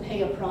 you've got to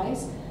pay a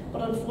price.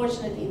 But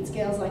unfortunately it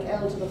scales like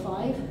L to the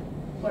 5,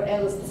 where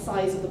L is the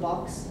size of the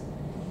box.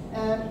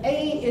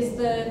 A is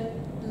the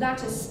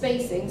lattice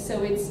spacing,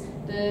 so it's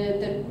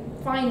the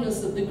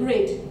fineness of the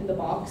grid in the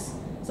box.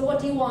 So what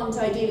do you want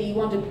ideally? You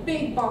want a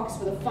big box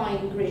with a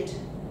fine grid.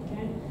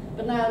 Okay?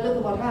 But now look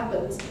at what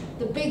happens.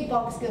 The big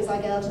box goes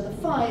like L to the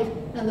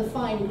 5, and the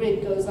fine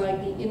grid goes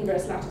like the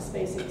inverse lattice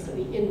spacing, so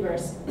the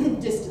inverse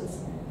distance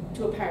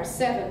to a power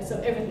 7, so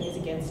everything is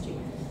against you.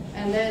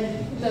 And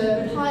then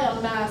the pi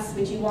on mass,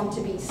 which you want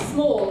to be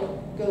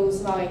small,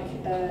 goes like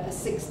a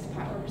 6th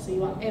power. So you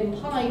want m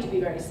pi to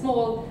be very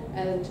small,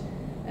 and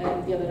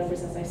the other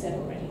numbers, as I said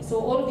already. So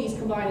all of these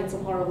combine in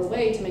some horrible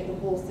way to make the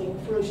whole thing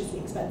ferociously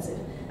expensive.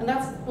 And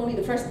that's only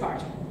the first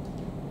part.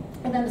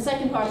 And then the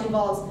second part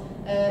involves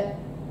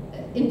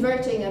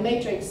inverting a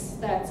matrix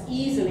that's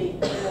easily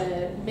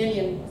a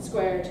million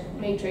squared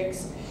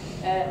matrix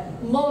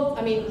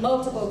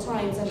multiple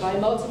times, and by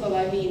multiple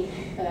I mean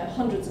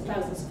hundreds of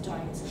thousands of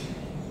times.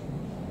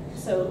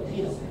 So,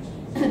 you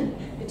know,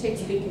 it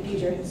takes a big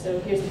computer. So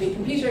here's the big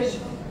computer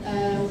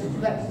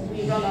that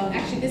we run on.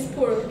 Actually, this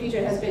poor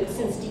computer has been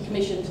since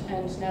decommissioned,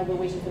 and now we're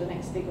waiting for the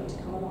next big one to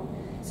come along.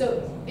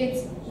 So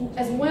it's,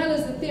 as well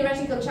as the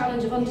theoretical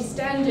challenge of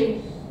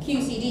understanding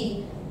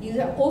QCD,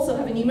 you also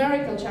have a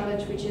numerical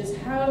challenge, which is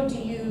how do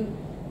you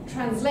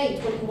translate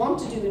what you want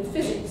to do in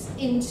physics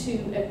into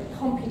a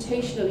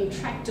computationally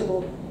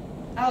tractable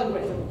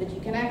algorithm that you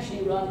can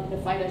actually run in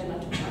a finite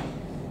amount of time.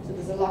 So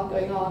there's a lot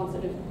going on,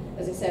 sort of,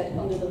 as I said,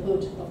 under the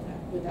hood of that,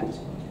 with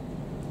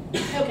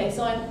that. Okay,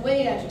 so I'm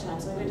way out of time,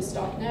 so I'm going to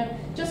stop now.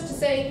 Just to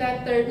say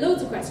that there are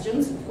loads of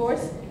questions, of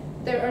course.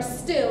 There are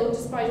still,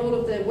 despite all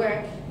of the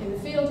work in the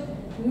field,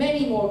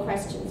 many more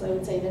questions, I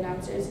would say, than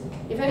answers.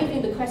 If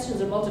anything, the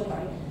questions are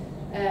multiplying.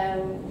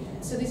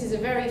 So this is a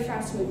very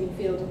fast-moving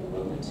field at the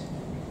moment.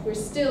 We're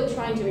still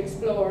trying to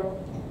explore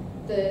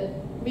the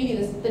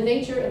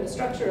nature and the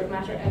structure of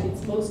matter at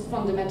its most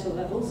fundamental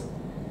levels.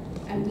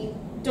 And we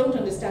don't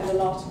understand a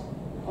lot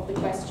of the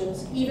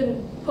questions.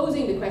 Even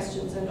posing the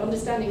questions and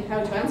understanding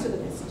how to answer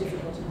them is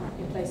difficult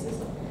in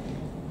places.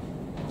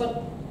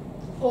 But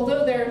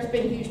although there has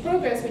been huge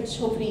progress, which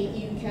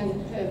hopefully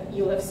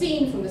you'll have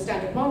seen from the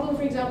standard model,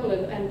 for example,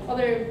 and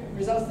other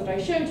results that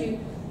I showed you,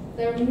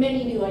 there are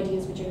many new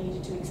ideas which are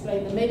needed to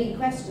explain the many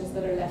questions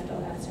that are left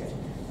unanswered.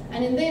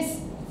 And in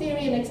this,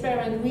 theory and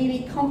experiment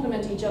really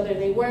complement each other.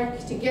 They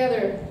work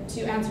together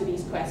to answer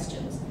these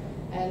questions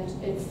and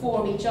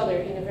inform each other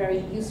in a very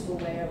useful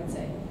way, I would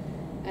say.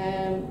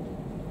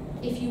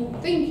 If you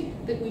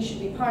think that we should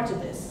be part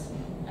of this,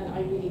 and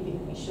I really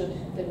think we should,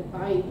 then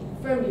I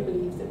firmly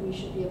believe that we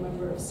should be a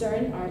member of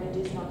CERN. Ireland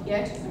is not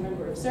yet a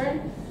member of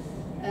CERN.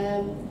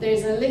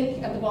 There's a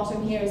link at the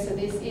bottom here, so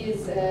this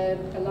is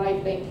a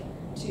live link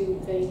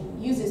to the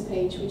users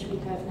page which we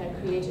have now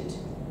created,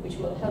 which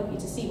will help you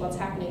to see what's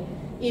happening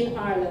in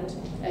Ireland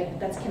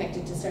that's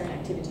connected to CERN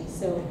activities.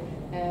 So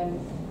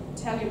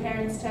tell your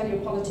parents, tell your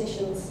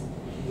politicians,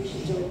 you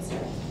should join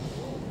CERN.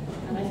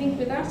 And I think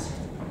with that,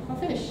 I'll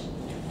finish.